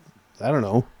 I don't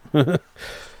know.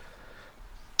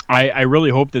 I really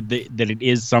hope that it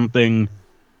is something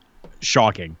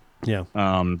shocking. Yeah.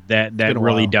 That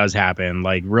really does happen.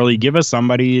 Like, really give us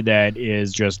somebody that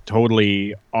is just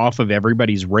totally off of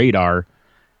everybody's radar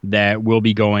that will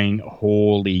be going,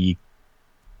 holy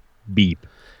beep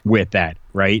with that,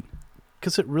 right?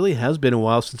 Because it really has been a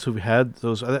while since we've had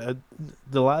those.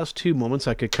 The last two moments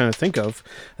I could kind of think of,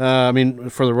 I mean,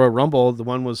 for the Royal Rumble, the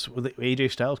one was with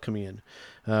AJ Styles coming in,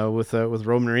 with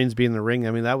Roman Reigns being in the ring.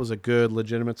 I mean, that was a good,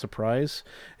 legitimate surprise.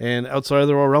 And outside of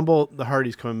the Royal Rumble, the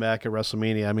Hardys coming back at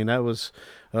WrestleMania. I mean, that was,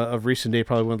 of recent day,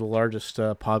 probably one of the largest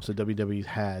pops that WWE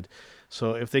had.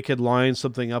 So if they could line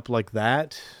something up like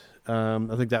that,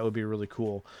 I think that would be really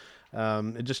cool.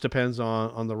 It just depends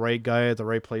on the right guy at the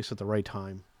right place at the right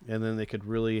time. And then they could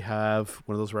really have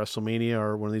one of those WrestleMania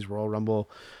or one of these Royal Rumble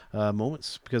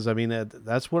moments. Because, I mean,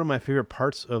 that's one of my favorite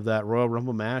parts of that Royal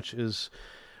Rumble match is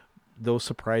those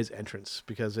surprise entrants.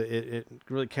 Because it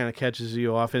really kind of catches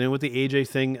you off. And then with the AJ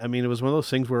thing, I mean, it was one of those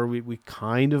things where we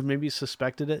kind of maybe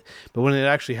suspected it. But when it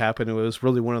actually happened, it was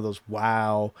really one of those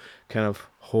wow, kind of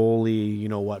holy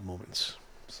you-know-what moments.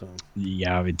 So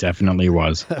yeah, it definitely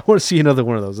was. I want to see another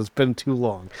one of those. It's been too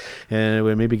long. And it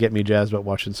would maybe get me jazzed about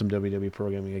watching some WWE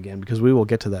programming again, because we will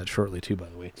get to that shortly too, by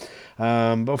the way.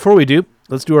 But before we do,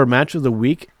 let's do our Match of the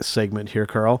Week segment here,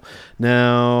 Carl.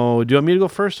 Now, do you want me to go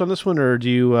first on this one, or do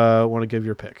you want to give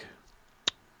your pick?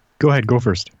 Go ahead, go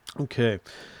first. Okay.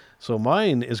 So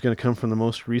mine is going to come from the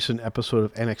most recent episode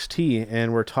of NXT,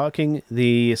 and we're talking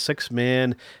the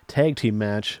 6-man tag team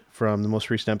match from the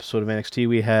most recent episode of NXT.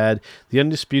 We had the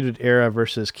Undisputed Era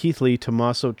versus Keith Lee,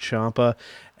 Tommaso Ciampa,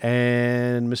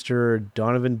 and Mr.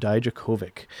 Donovan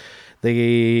Dijakovic.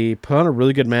 They put on a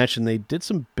really good match, and they did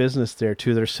some business there,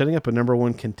 too. They're setting up a number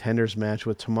one contenders match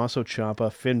with Tommaso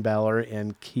Ciampa, Finn Balor,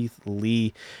 and Keith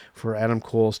Lee for Adam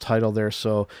Cole's title there.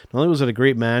 So not only was it a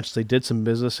great match, they did some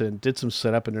business and did some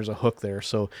setup, and there's a hook there.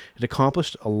 So it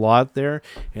accomplished a lot there,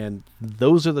 and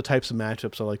those are the types of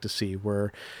matchups I like to see,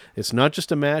 where it's not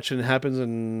just a match and it happens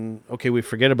and, okay, we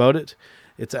forget about it.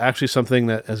 It's actually something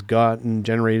that has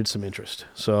generated some interest.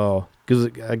 So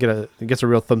it gets a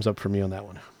real thumbs up for me on that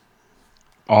one.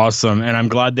 Awesome. And I'm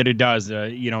glad that it does. A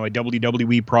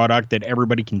WWE product that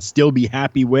everybody can still be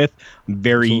happy with.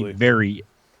 Very, Absolutely. Very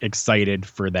excited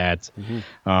for that.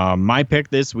 Mm-hmm. My pick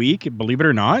this week, believe it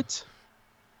or not,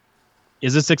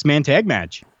 is a 6-man tag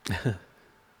match.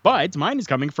 But mine is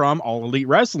coming from All Elite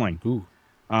Wrestling. Ooh.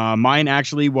 Mine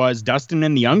actually was Dustin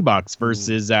and the Young Bucks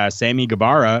versus Sammy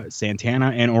Guevara,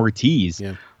 Santana, and Ortiz.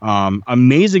 Yeah.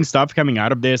 Amazing stuff coming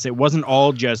out of this. It wasn't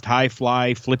all just high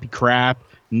fly, flippy crap.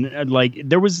 Like,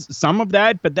 there was some of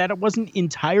that, but that it wasn't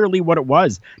entirely what it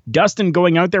was. Dustin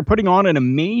going out there, putting on an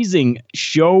amazing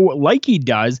show like he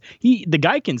does. The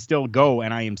guy can still go,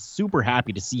 and I am super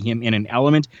happy to see him in an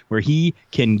element where he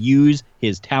can use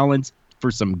his talents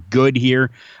for some good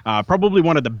here. Probably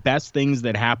one of the best things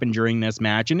that happened during this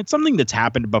match, and it's something that's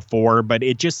happened before, but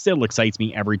it just still excites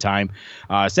me every time.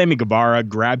 Sammy Guevara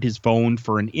grabbed his phone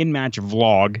for an in-match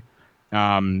vlog,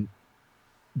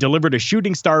 delivered a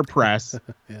shooting star press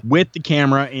with the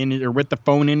camera with the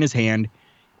phone in his hand,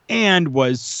 and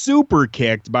was super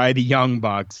kicked by the Young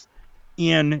Bucks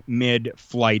in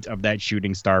mid-flight of that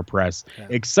shooting star press. Yeah.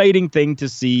 Exciting thing to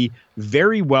see.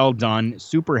 Very well done.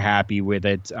 Super happy with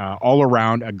it. All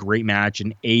around a great match,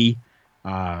 an A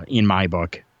in my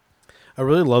book. I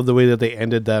really love the way that they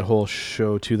ended that whole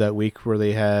show too that week, where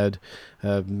they had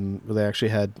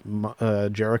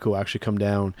Jericho actually come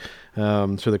down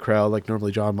through the crowd like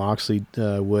normally John Moxley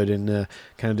would, and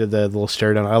kind of did the little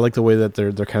stare down. I like the way that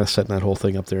they're kind of setting that whole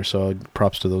thing up there. So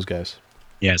props to those guys.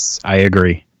 Yes, I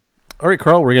agree. All right,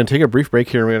 Carl, we're going to take a brief break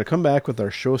here. We're going to come back with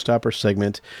our Showstopper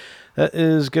segment. That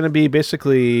is going to be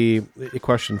basically a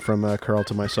question from Carl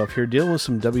to myself here, dealing with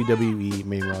some WWE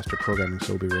main roster programming.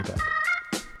 So we'll be right back.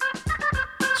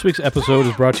 This week's episode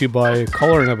is brought to you by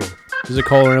Collar & Elbow. Visit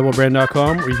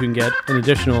collarandelbowbrand.com, where you can get an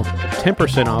additional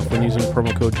 10% off when using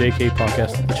promo code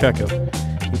JKPodcast at the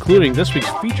checkout, including this week's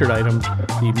featured item,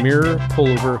 the Mirror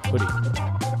Pullover Hoodie.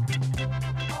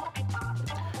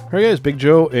 All right, guys, Big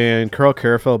Joe and Carl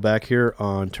Carafell back here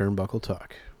on Turnbuckle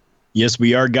Talk. Yes,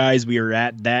 we are, guys. We are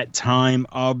at that time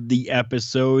of the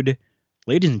episode.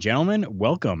 Ladies and gentlemen,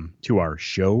 welcome to our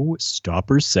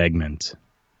Showstopper segment.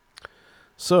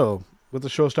 So, with the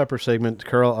Showstopper segment,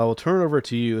 Carl, I will turn it over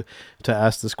to you to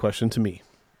ask this question to me.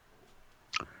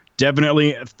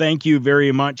 Definitely. Thank you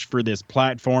very much for this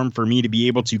platform for me to be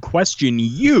able to question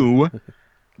you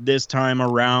this time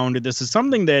around. This is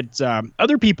something that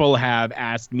other people have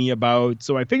asked me about,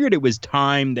 so I figured it was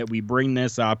time that we bring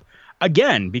this up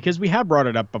again, because we have brought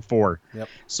it up before. Yep.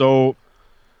 So,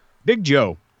 Big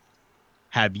Joe,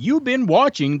 have you been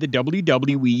watching the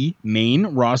WWE main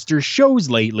roster shows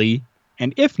lately?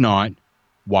 And if not,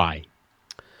 why?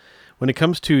 When it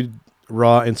comes to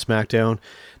Raw and SmackDown,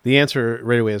 the answer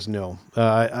right away is no.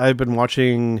 I've been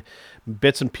watching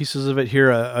bits and pieces of it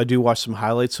here. I do watch some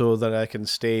highlights so that I can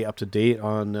stay up to date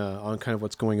on kind of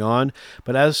what's going on.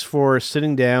 But as for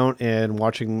sitting down and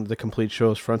watching the complete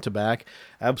shows front to back,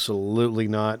 absolutely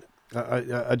not.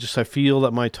 I feel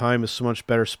that my time is so much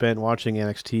better spent watching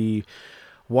NXT,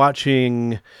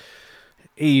 watching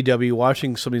AEW,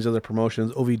 watching some of these other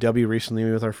promotions, OVW recently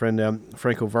with our friend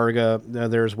Franco Varga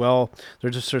there as well.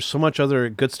 There's so much other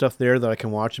good stuff there that I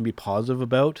can watch and be positive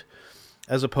about,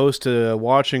 as opposed to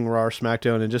watching Raw or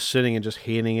SmackDown and just sitting and just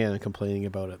hating it and complaining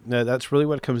about it. Now, that's really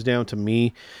what it comes down to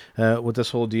me with this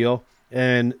whole deal.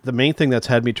 And the main thing that's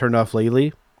had me turned off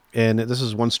lately, and this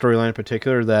is one storyline in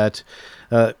particular that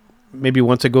maybe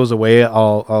once it goes away,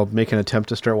 I'll make an attempt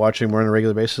to start watching more on a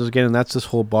regular basis again, and that's this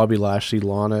whole Bobby Lashley,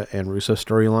 Lana, and Rusev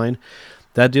storyline.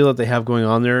 That deal that they have going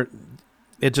on there,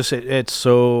 it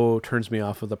so turns me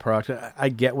off of the product. I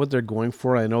get what they're going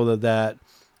for. I know that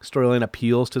storyline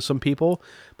appeals to some people,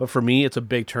 but for me, it's a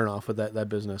big turnoff with that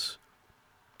business.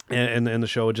 And the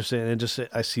show,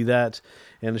 I see that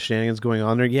and the shenanigans going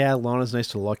on there. Yeah, Lana's nice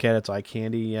to look at. It's eye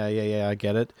candy. Yeah, I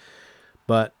get it.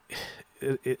 But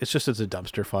it's a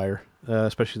dumpster fire,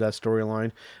 especially that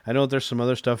storyline. I know there's some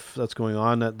other stuff that's going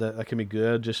on that can be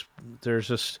good.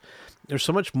 There's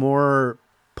so much more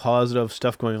positive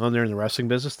stuff going on there in the wrestling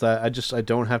business that I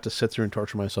don't have to sit through and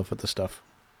torture myself with this stuff.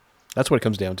 That's what it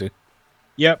comes down to.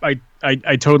 Yep,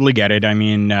 I totally get it. I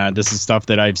mean, this is stuff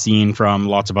that I've seen from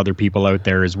lots of other people out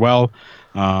there as well.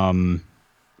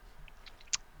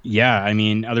 Yeah, I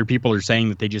mean, other people are saying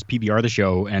that they just PBR the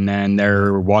show and then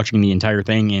they're watching the entire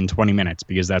thing in 20 minutes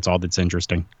because that's all that's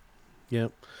interesting. Yeah.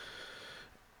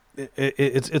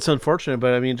 It's unfortunate,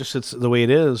 but I mean, just it's the way it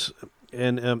is,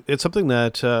 and it's something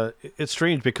that it's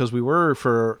strange because we were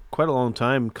for quite a long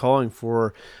time calling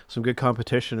for some good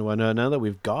competition and whatnot. Now that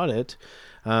we've got it,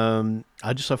 I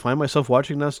find myself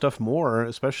watching that stuff more,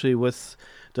 especially with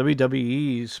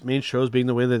WWE's main shows being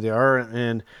the way that they are.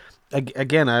 And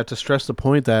again, I have to stress the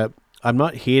point that I'm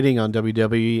not hating on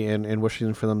WWE and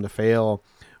wishing for them to fail,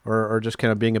 or just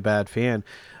kind of being a bad fan.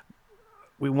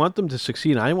 We want them to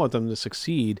succeed. I want them to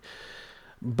succeed.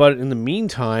 But in the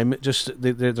meantime, just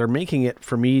they're making it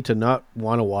for me to not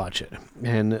want to watch it.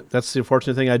 And that's the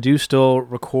unfortunate thing. I do still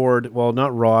record, well,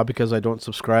 not Raw because I don't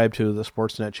subscribe to the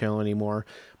Sportsnet channel anymore,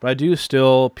 but I do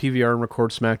still PVR and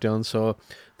record SmackDown, so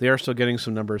they are still getting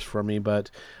some numbers from me. But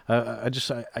I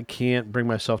can't bring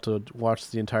myself to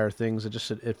watch the entire things.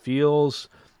 It feels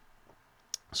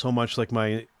so much like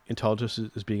my intelligence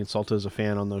is being insulted as a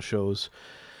fan on those shows.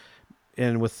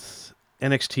 And with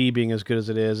NXT being as good as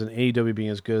it is, and AEW being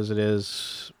as good as it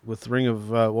is, with Ring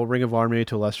of Honor maybe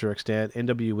to a lesser extent,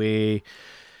 NWA,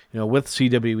 with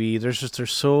CWE,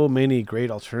 there's so many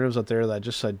great alternatives out there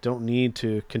that I don't need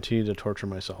to continue to torture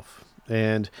myself.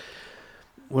 And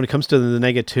when it comes to the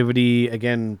negativity,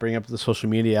 again, bring up the social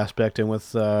media aspect, and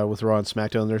with Raw and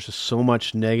SmackDown, there's just so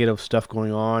much negative stuff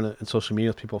going on in social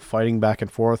media with people fighting back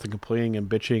and forth and complaining and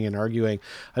bitching and arguing.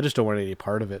 I just don't want any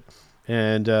part of it.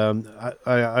 And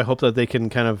I hope that they can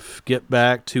kind of get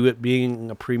back to it being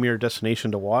a premier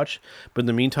destination to watch. But in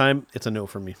the meantime, it's a no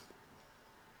for me.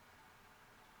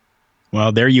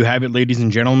 Well, there you have it, ladies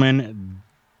and gentlemen.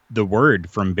 The word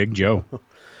from Big Joe.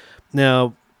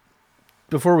 Now,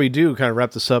 before we do kind of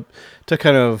wrap this up, to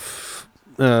kind of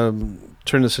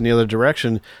turn this in the other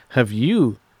direction, have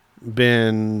you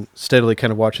been steadily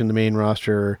kind of watching the main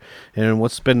roster? And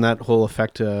what's been that whole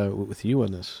effect with you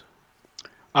on this?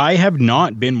 I have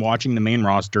not been watching the main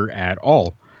roster at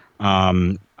all.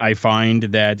 I find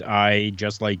that I,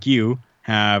 just like you,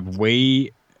 have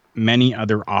way many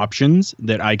other options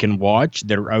that I can watch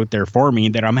that are out there for me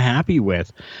that I'm happy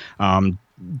with.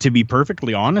 To be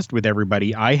perfectly honest with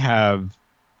everybody, I have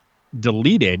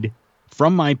deleted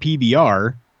from my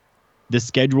PVR the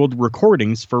scheduled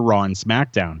recordings for Raw and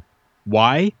SmackDown.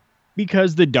 Why?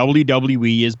 Because the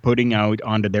WWE is putting out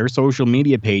onto their social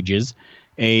media pages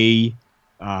a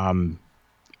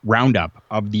roundup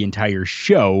of the entire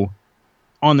show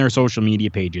on their social media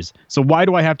pages. So why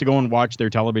do I have to go and watch their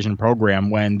television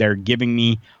program when they're giving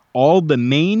me all the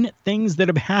main things that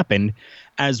have happened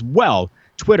as well?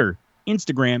 Twitter,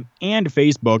 Instagram, and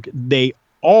Facebook, they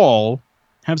all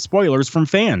have spoilers from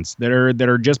fans that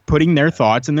are just putting their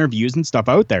thoughts and their views and stuff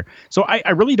out there. So I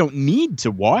really don't need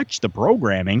to watch the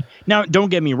programming. Now, don't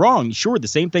get me wrong. Sure, the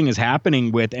same thing is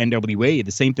happening with NWA.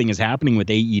 The same thing is happening with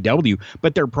AEW.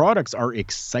 But their products are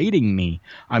exciting me.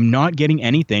 I'm not getting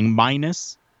anything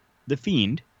minus The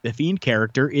Fiend. The Fiend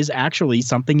character is actually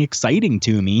something exciting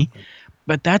to me.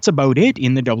 But that's about it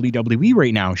in the WWE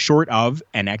right now, short of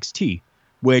NXT,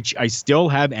 which I still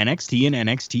have NXT and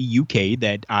NXT UK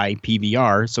that I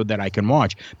PVR so that I can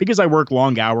watch because I work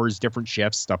long hours, different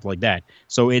shifts, stuff like that.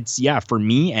 So it's, for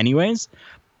me anyways,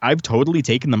 I've totally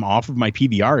taken them off of my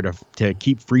PVR to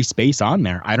keep free space on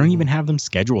there. I don't even have them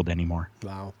scheduled anymore.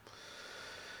 Wow.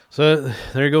 So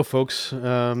there you go, folks.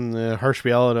 The harsh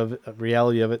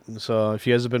reality of it. So if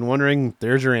you guys have been wondering,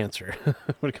 there's your answer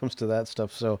when it comes to that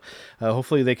stuff. So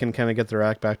hopefully they can kind of get their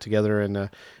act back together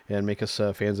and make us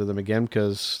fans of them again.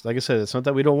 Because, like I said, it's not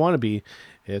that we don't want to be.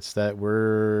 It's that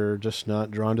we're just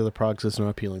not drawn to the products. It's not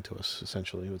appealing to us,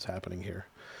 essentially, what's happening here.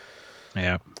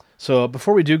 Yeah. So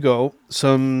before we do go,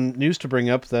 some news to bring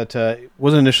up that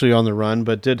wasn't initially on the run,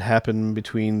 but did happen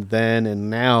between then and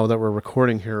now that we're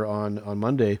recording here on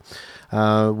Monday.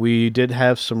 We did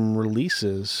have some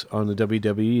releases on the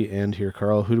WWE end here.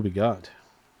 Carl, who do we got?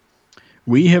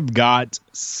 We have got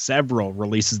several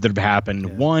releases that have happened.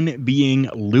 Yeah. One being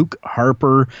Luke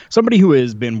Harper, somebody who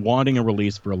has been wanting a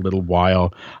release for a little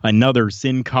while. Another,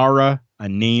 Sin Cara, a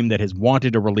name that has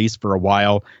wanted a release for a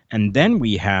while. And then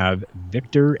we have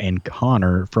Victor and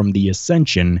Connor from the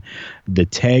Ascension. The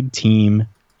tag team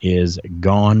is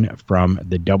gone from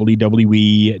the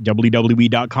WWE.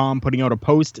 WWE.com putting out a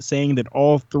post saying that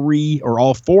all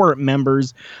four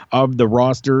members of the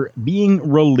roster being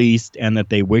released and that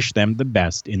they wish them the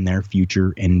best in their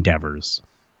future endeavors.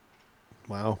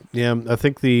 Wow. Yeah, I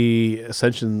think the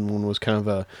Ascension one was kind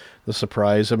of the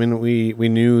surprise. I mean, we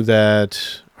knew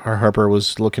that Harper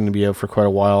was looking to be out for quite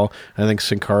a while. I think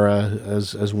Sin Cara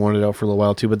has wanted out for a little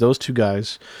while too, but those two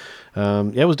guys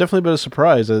it was definitely a bit of a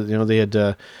surprise. They had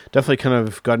definitely kind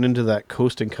of gotten into that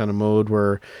coasting kind of mode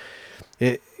where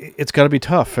it's got to be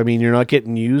tough. I mean, you're not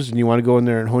getting used, and you want to go in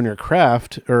there and hone your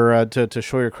craft, or to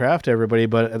show your craft to everybody.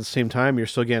 But at the same time, you're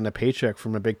still getting a paycheck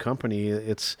from a big company.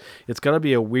 It's got to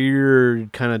be a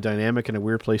weird kind of dynamic and a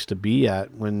weird place to be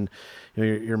at when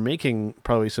you're making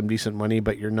probably some decent money,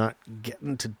 but you're not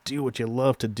getting to do what you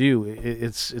love to do.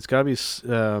 It's got to be as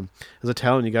a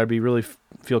talent, you got to be really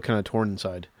feel kind of torn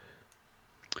inside.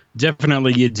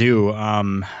 Definitely, you do.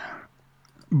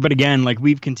 But again, like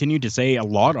we've continued to say a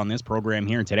lot on this program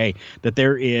here today, that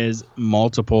there is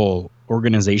multiple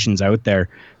organizations out there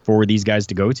for these guys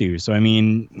to go to. So, I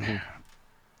mean,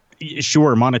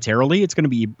 sure, monetarily, it's going to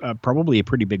be probably a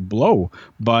pretty big blow,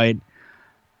 but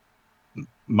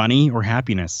money or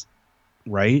happiness,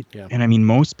 right? Yeah. And I mean,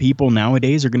 most people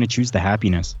nowadays are going to choose the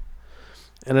happiness.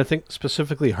 And I think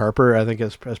specifically Harper, I think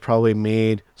has probably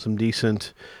made some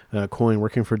decent coin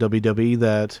working for WWE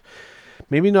that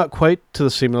maybe not quite to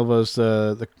the same level as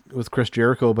with Chris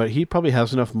Jericho, but he probably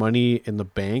has enough money in the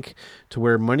bank to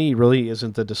where money really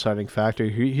isn't the deciding factor.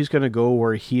 He's going to go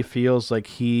where he feels like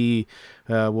he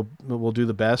will do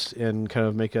the best and kind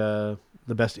of make the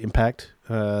best impact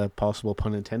possible,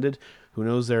 pun intended. Who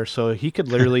knows there? So he could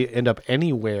literally end up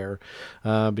anywhere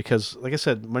because, like I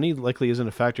said, money likely isn't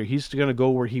a factor. He's going to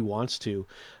go where he wants to.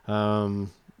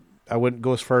 I wouldn't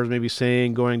go as far as maybe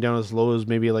saying going down as low as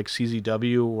maybe like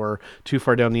CZW or too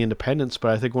far down the independents,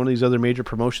 but I think one of these other major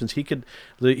promotions, he could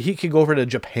go over to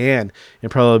Japan and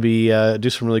probably do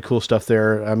some really cool stuff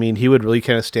there. I mean, he would really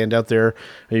kind of stand out there.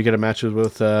 You get a match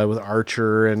with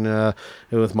Archer and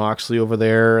with Moxley over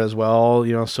there as well.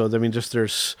 So I mean, just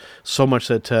there's so much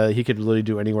that he could really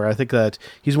do anywhere. I think that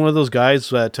he's one of those guys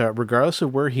that regardless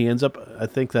of where he ends up, I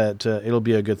think that it'll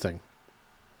be a good thing.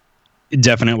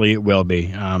 Definitely it will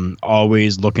be.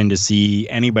 Always looking to see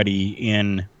anybody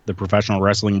in the professional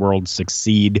wrestling world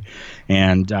succeed.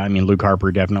 And I mean, Luke Harper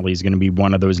definitely is going to be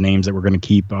one of those names that we're going to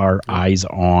keep our eyes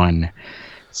on.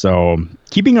 So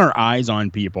keeping our eyes on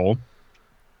people,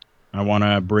 I want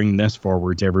to bring this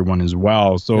forward to everyone as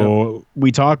well. So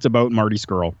we talked about Marty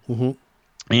Scurll,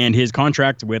 and his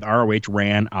contract with ROH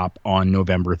ran up on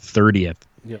November 30th.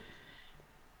 Yep.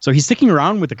 So he's sticking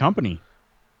around with the company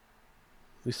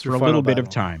for a little bit battle. of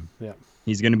time. Yeah.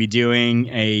 He's going to be doing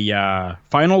a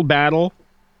final battle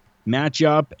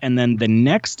matchup and then the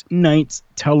next night's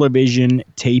television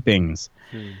tapings.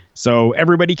 So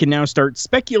everybody can now start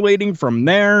speculating from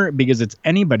there because it's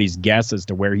anybody's guess as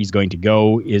to where he's going to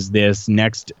go. Is this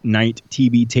next night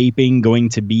TV taping going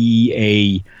to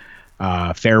be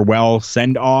a farewell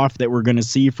send-off that we're going to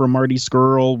see from Marty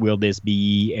Scurll? Will this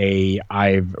be a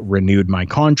I've renewed my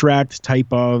contract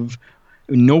type of?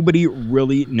 Nobody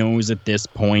really knows at this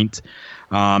point.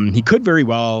 He could very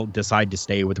well decide to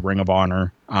stay with Ring of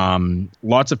Honor.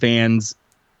 Lots of fans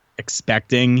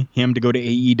expecting him to go to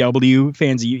AEW.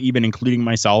 Fans, even including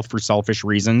myself, for selfish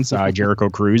reasons. Jericho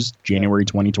Cruise, January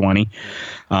 2020.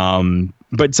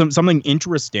 But something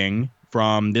interesting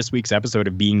from this week's episode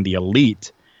of Being the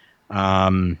Elite.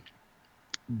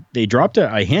 They dropped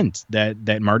a hint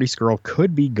that Marty Scurll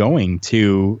could be going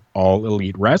to All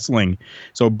Elite Wrestling.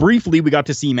 So briefly, we got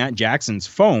to see Matt Jackson's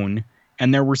phone,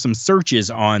 and there were some searches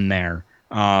on there.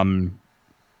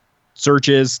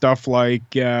 Searches, stuff like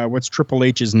what's Triple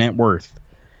H's net worth?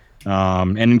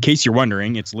 And in case you're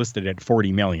wondering, it's listed at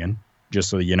 $40 million, just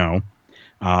so you know.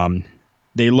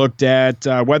 They looked at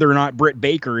whether or not Britt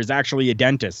Baker is actually a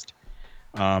dentist.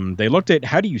 They looked at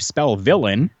how do you spell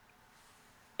villain?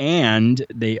 And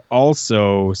they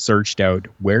also searched out,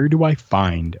 where do I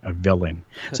find a villain?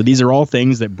 So these are all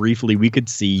things that briefly we could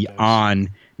see on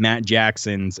Matt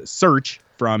Jackson's search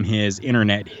from his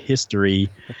internet history.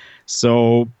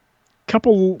 So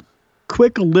couple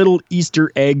quick little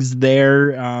Easter eggs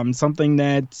there. Something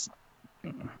that,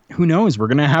 who knows, we're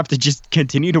going to have to just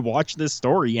continue to watch this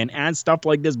story. And as stuff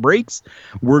like this breaks,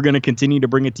 we're going to continue to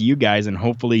bring it to you guys. And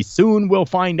hopefully soon we'll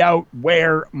find out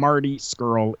where Marty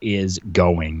Scurll is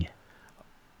going.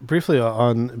 Briefly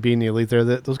on Being the Elite there,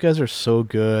 those guys are so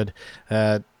good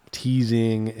at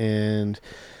teasing and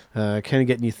kind of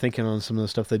getting you thinking on some of the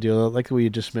stuff they do. Like what you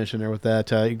just mentioned there with that.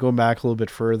 Going back a little bit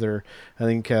further, I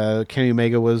think Kenny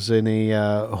Omega was in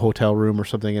a hotel room or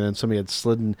something, and then somebody had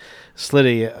slid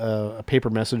a paper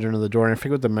message under the door, and I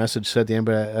forget what the message said at the end,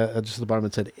 but just at the bottom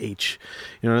it said H.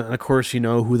 And of course,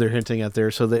 who they're hinting at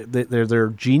there. So they're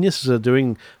geniuses at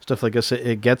doing stuff like this.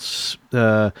 It gets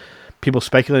people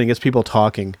speculating, it gets people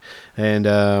talking,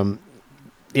 and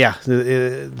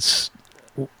it's.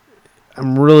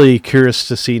 I'm really curious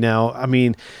to see now. I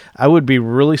mean, I would be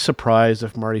really surprised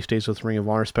if Marty stays with Ring of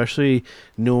Honor, especially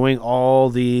knowing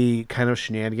all the kind of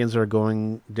shenanigans that are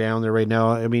going down there right now.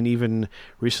 I mean, even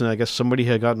recently, I guess somebody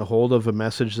had gotten a hold of a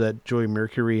message that Joey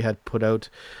Mercury had put out,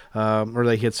 or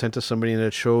that he had sent to somebody, and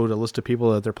it showed a list of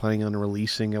people that they're planning on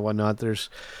releasing and whatnot. There's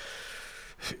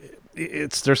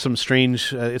some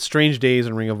strange it's strange days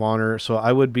in Ring of Honor, so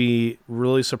I would be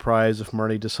really surprised if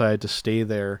Marty decided to stay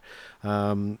there,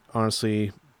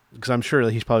 honestly, because I'm sure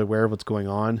that he's probably aware of what's going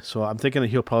on. So I'm thinking that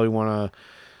he'll probably want to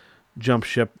jump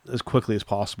ship as quickly as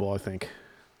possible, I think.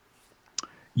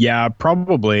 Yeah,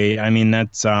 probably. I mean,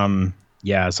 that's something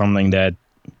that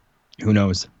who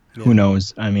knows.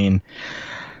 I mean,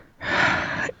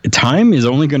 time is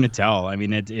only going to tell. I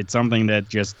mean, it's something that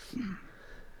just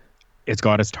it's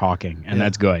got us talking, and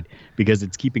that's good, because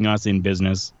it's keeping us in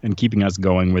business and keeping us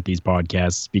going with these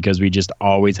podcasts, because we just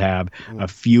always have a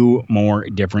few more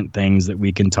different things that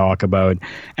we can talk about.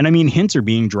 And I mean, hints are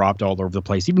being dropped all over the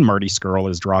place. Even Marty Scurll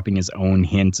is dropping his own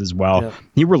hints as well. Yeah.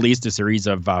 He released a series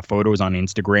of photos on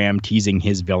Instagram teasing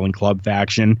his Villain Club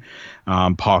faction,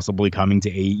 possibly coming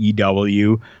to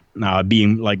AEW.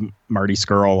 Being like Marty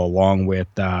Scurll, along with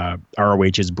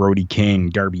ROH's Brody King,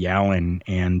 Darby Allin,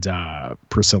 and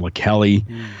Priscilla Kelly.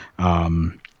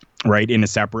 Right, in a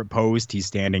separate post, he's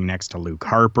standing next to Luke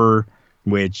Harper,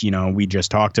 which, we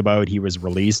just talked about. He was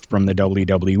released from the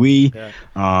WWE.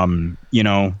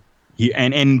 Yeah. He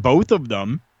and both of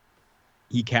them,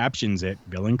 he captions it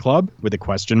Villain Club with a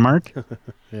question mark.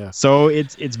 Yeah. So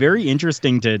it's very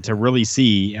interesting to really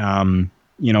see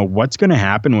what's going to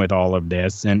happen with all of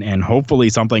this, and hopefully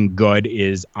something good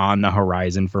is on the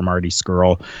horizon for Marty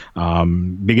Scurll,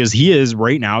 because he is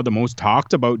right now the most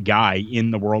talked about guy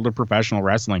in the world of professional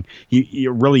wrestling. He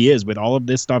really is, with all of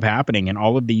this stuff happening and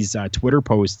all of these Twitter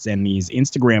posts and these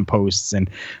Instagram posts and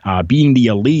being the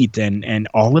elite and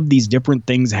all of these different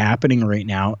things happening right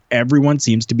now. Everyone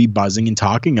seems to be buzzing and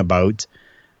talking about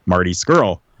Marty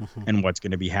Scurll and what's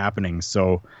going to be happening.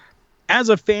 So, as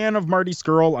a fan of Marty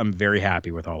Scurll, I'm very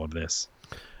happy with all of this.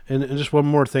 And just one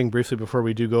more thing briefly before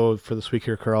we do go for this week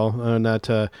here, Carl, and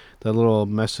that little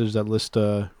message, that list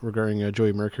regarding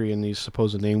Joey Mercury and these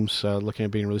supposed names looking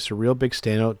at being released, a real big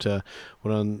standout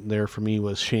one on there for me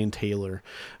was Shane Taylor.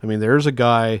 I mean, there's a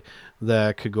guy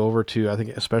that could go over to, I think,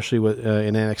 especially with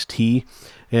in NXT,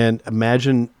 and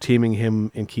imagine teaming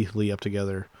him and Keith Lee up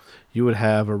together. You would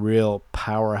have a real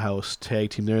powerhouse tag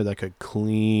team there that could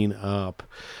clean up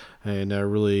and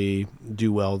really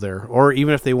do well there. Or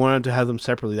even if they wanted to have them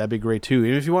separately, that'd be great too.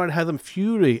 Even if you wanted to have them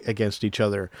feud against each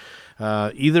other,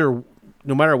 no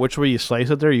matter which way you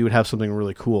slice it there, you would have something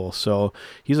really cool. So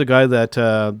he's a guy that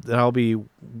I'll be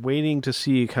waiting to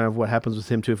see kind of what happens with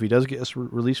him too. If he does get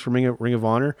released from Ring of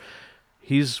Honor,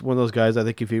 he's one of those guys, I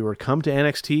think if he were to come to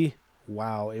NXT,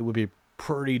 wow, it would be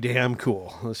pretty damn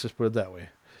cool. Let's just put it that way.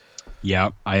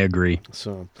 Yeah, I agree.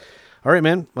 So... all right,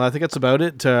 man. Well, I think that's about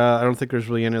it. I don't think there's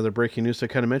really any other breaking news to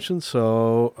kind of mention,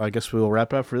 so I guess we'll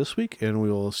wrap up for this week, and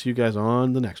we will see you guys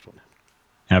on the next one.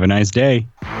 Have a nice day.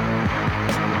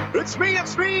 It's me.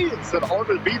 It's an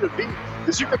honor to be the beat.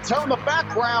 As you can tell in the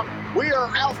background, we are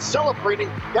out celebrating.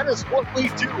 That is what we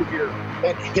do here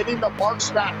at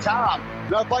hittingthemarks.com.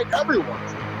 And I invite everyone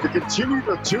to continue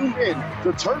to tune in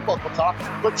to Turnbuckle Talk,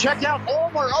 but check out all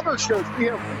of our other shows. We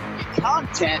have weekly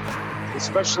content,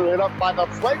 especially lit up by the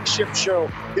flagship show,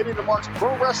 Hitting the Marks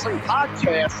Pro Wrestling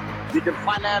Podcast. You can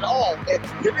find that all at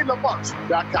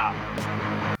hittingthemarks.com.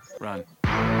 Run.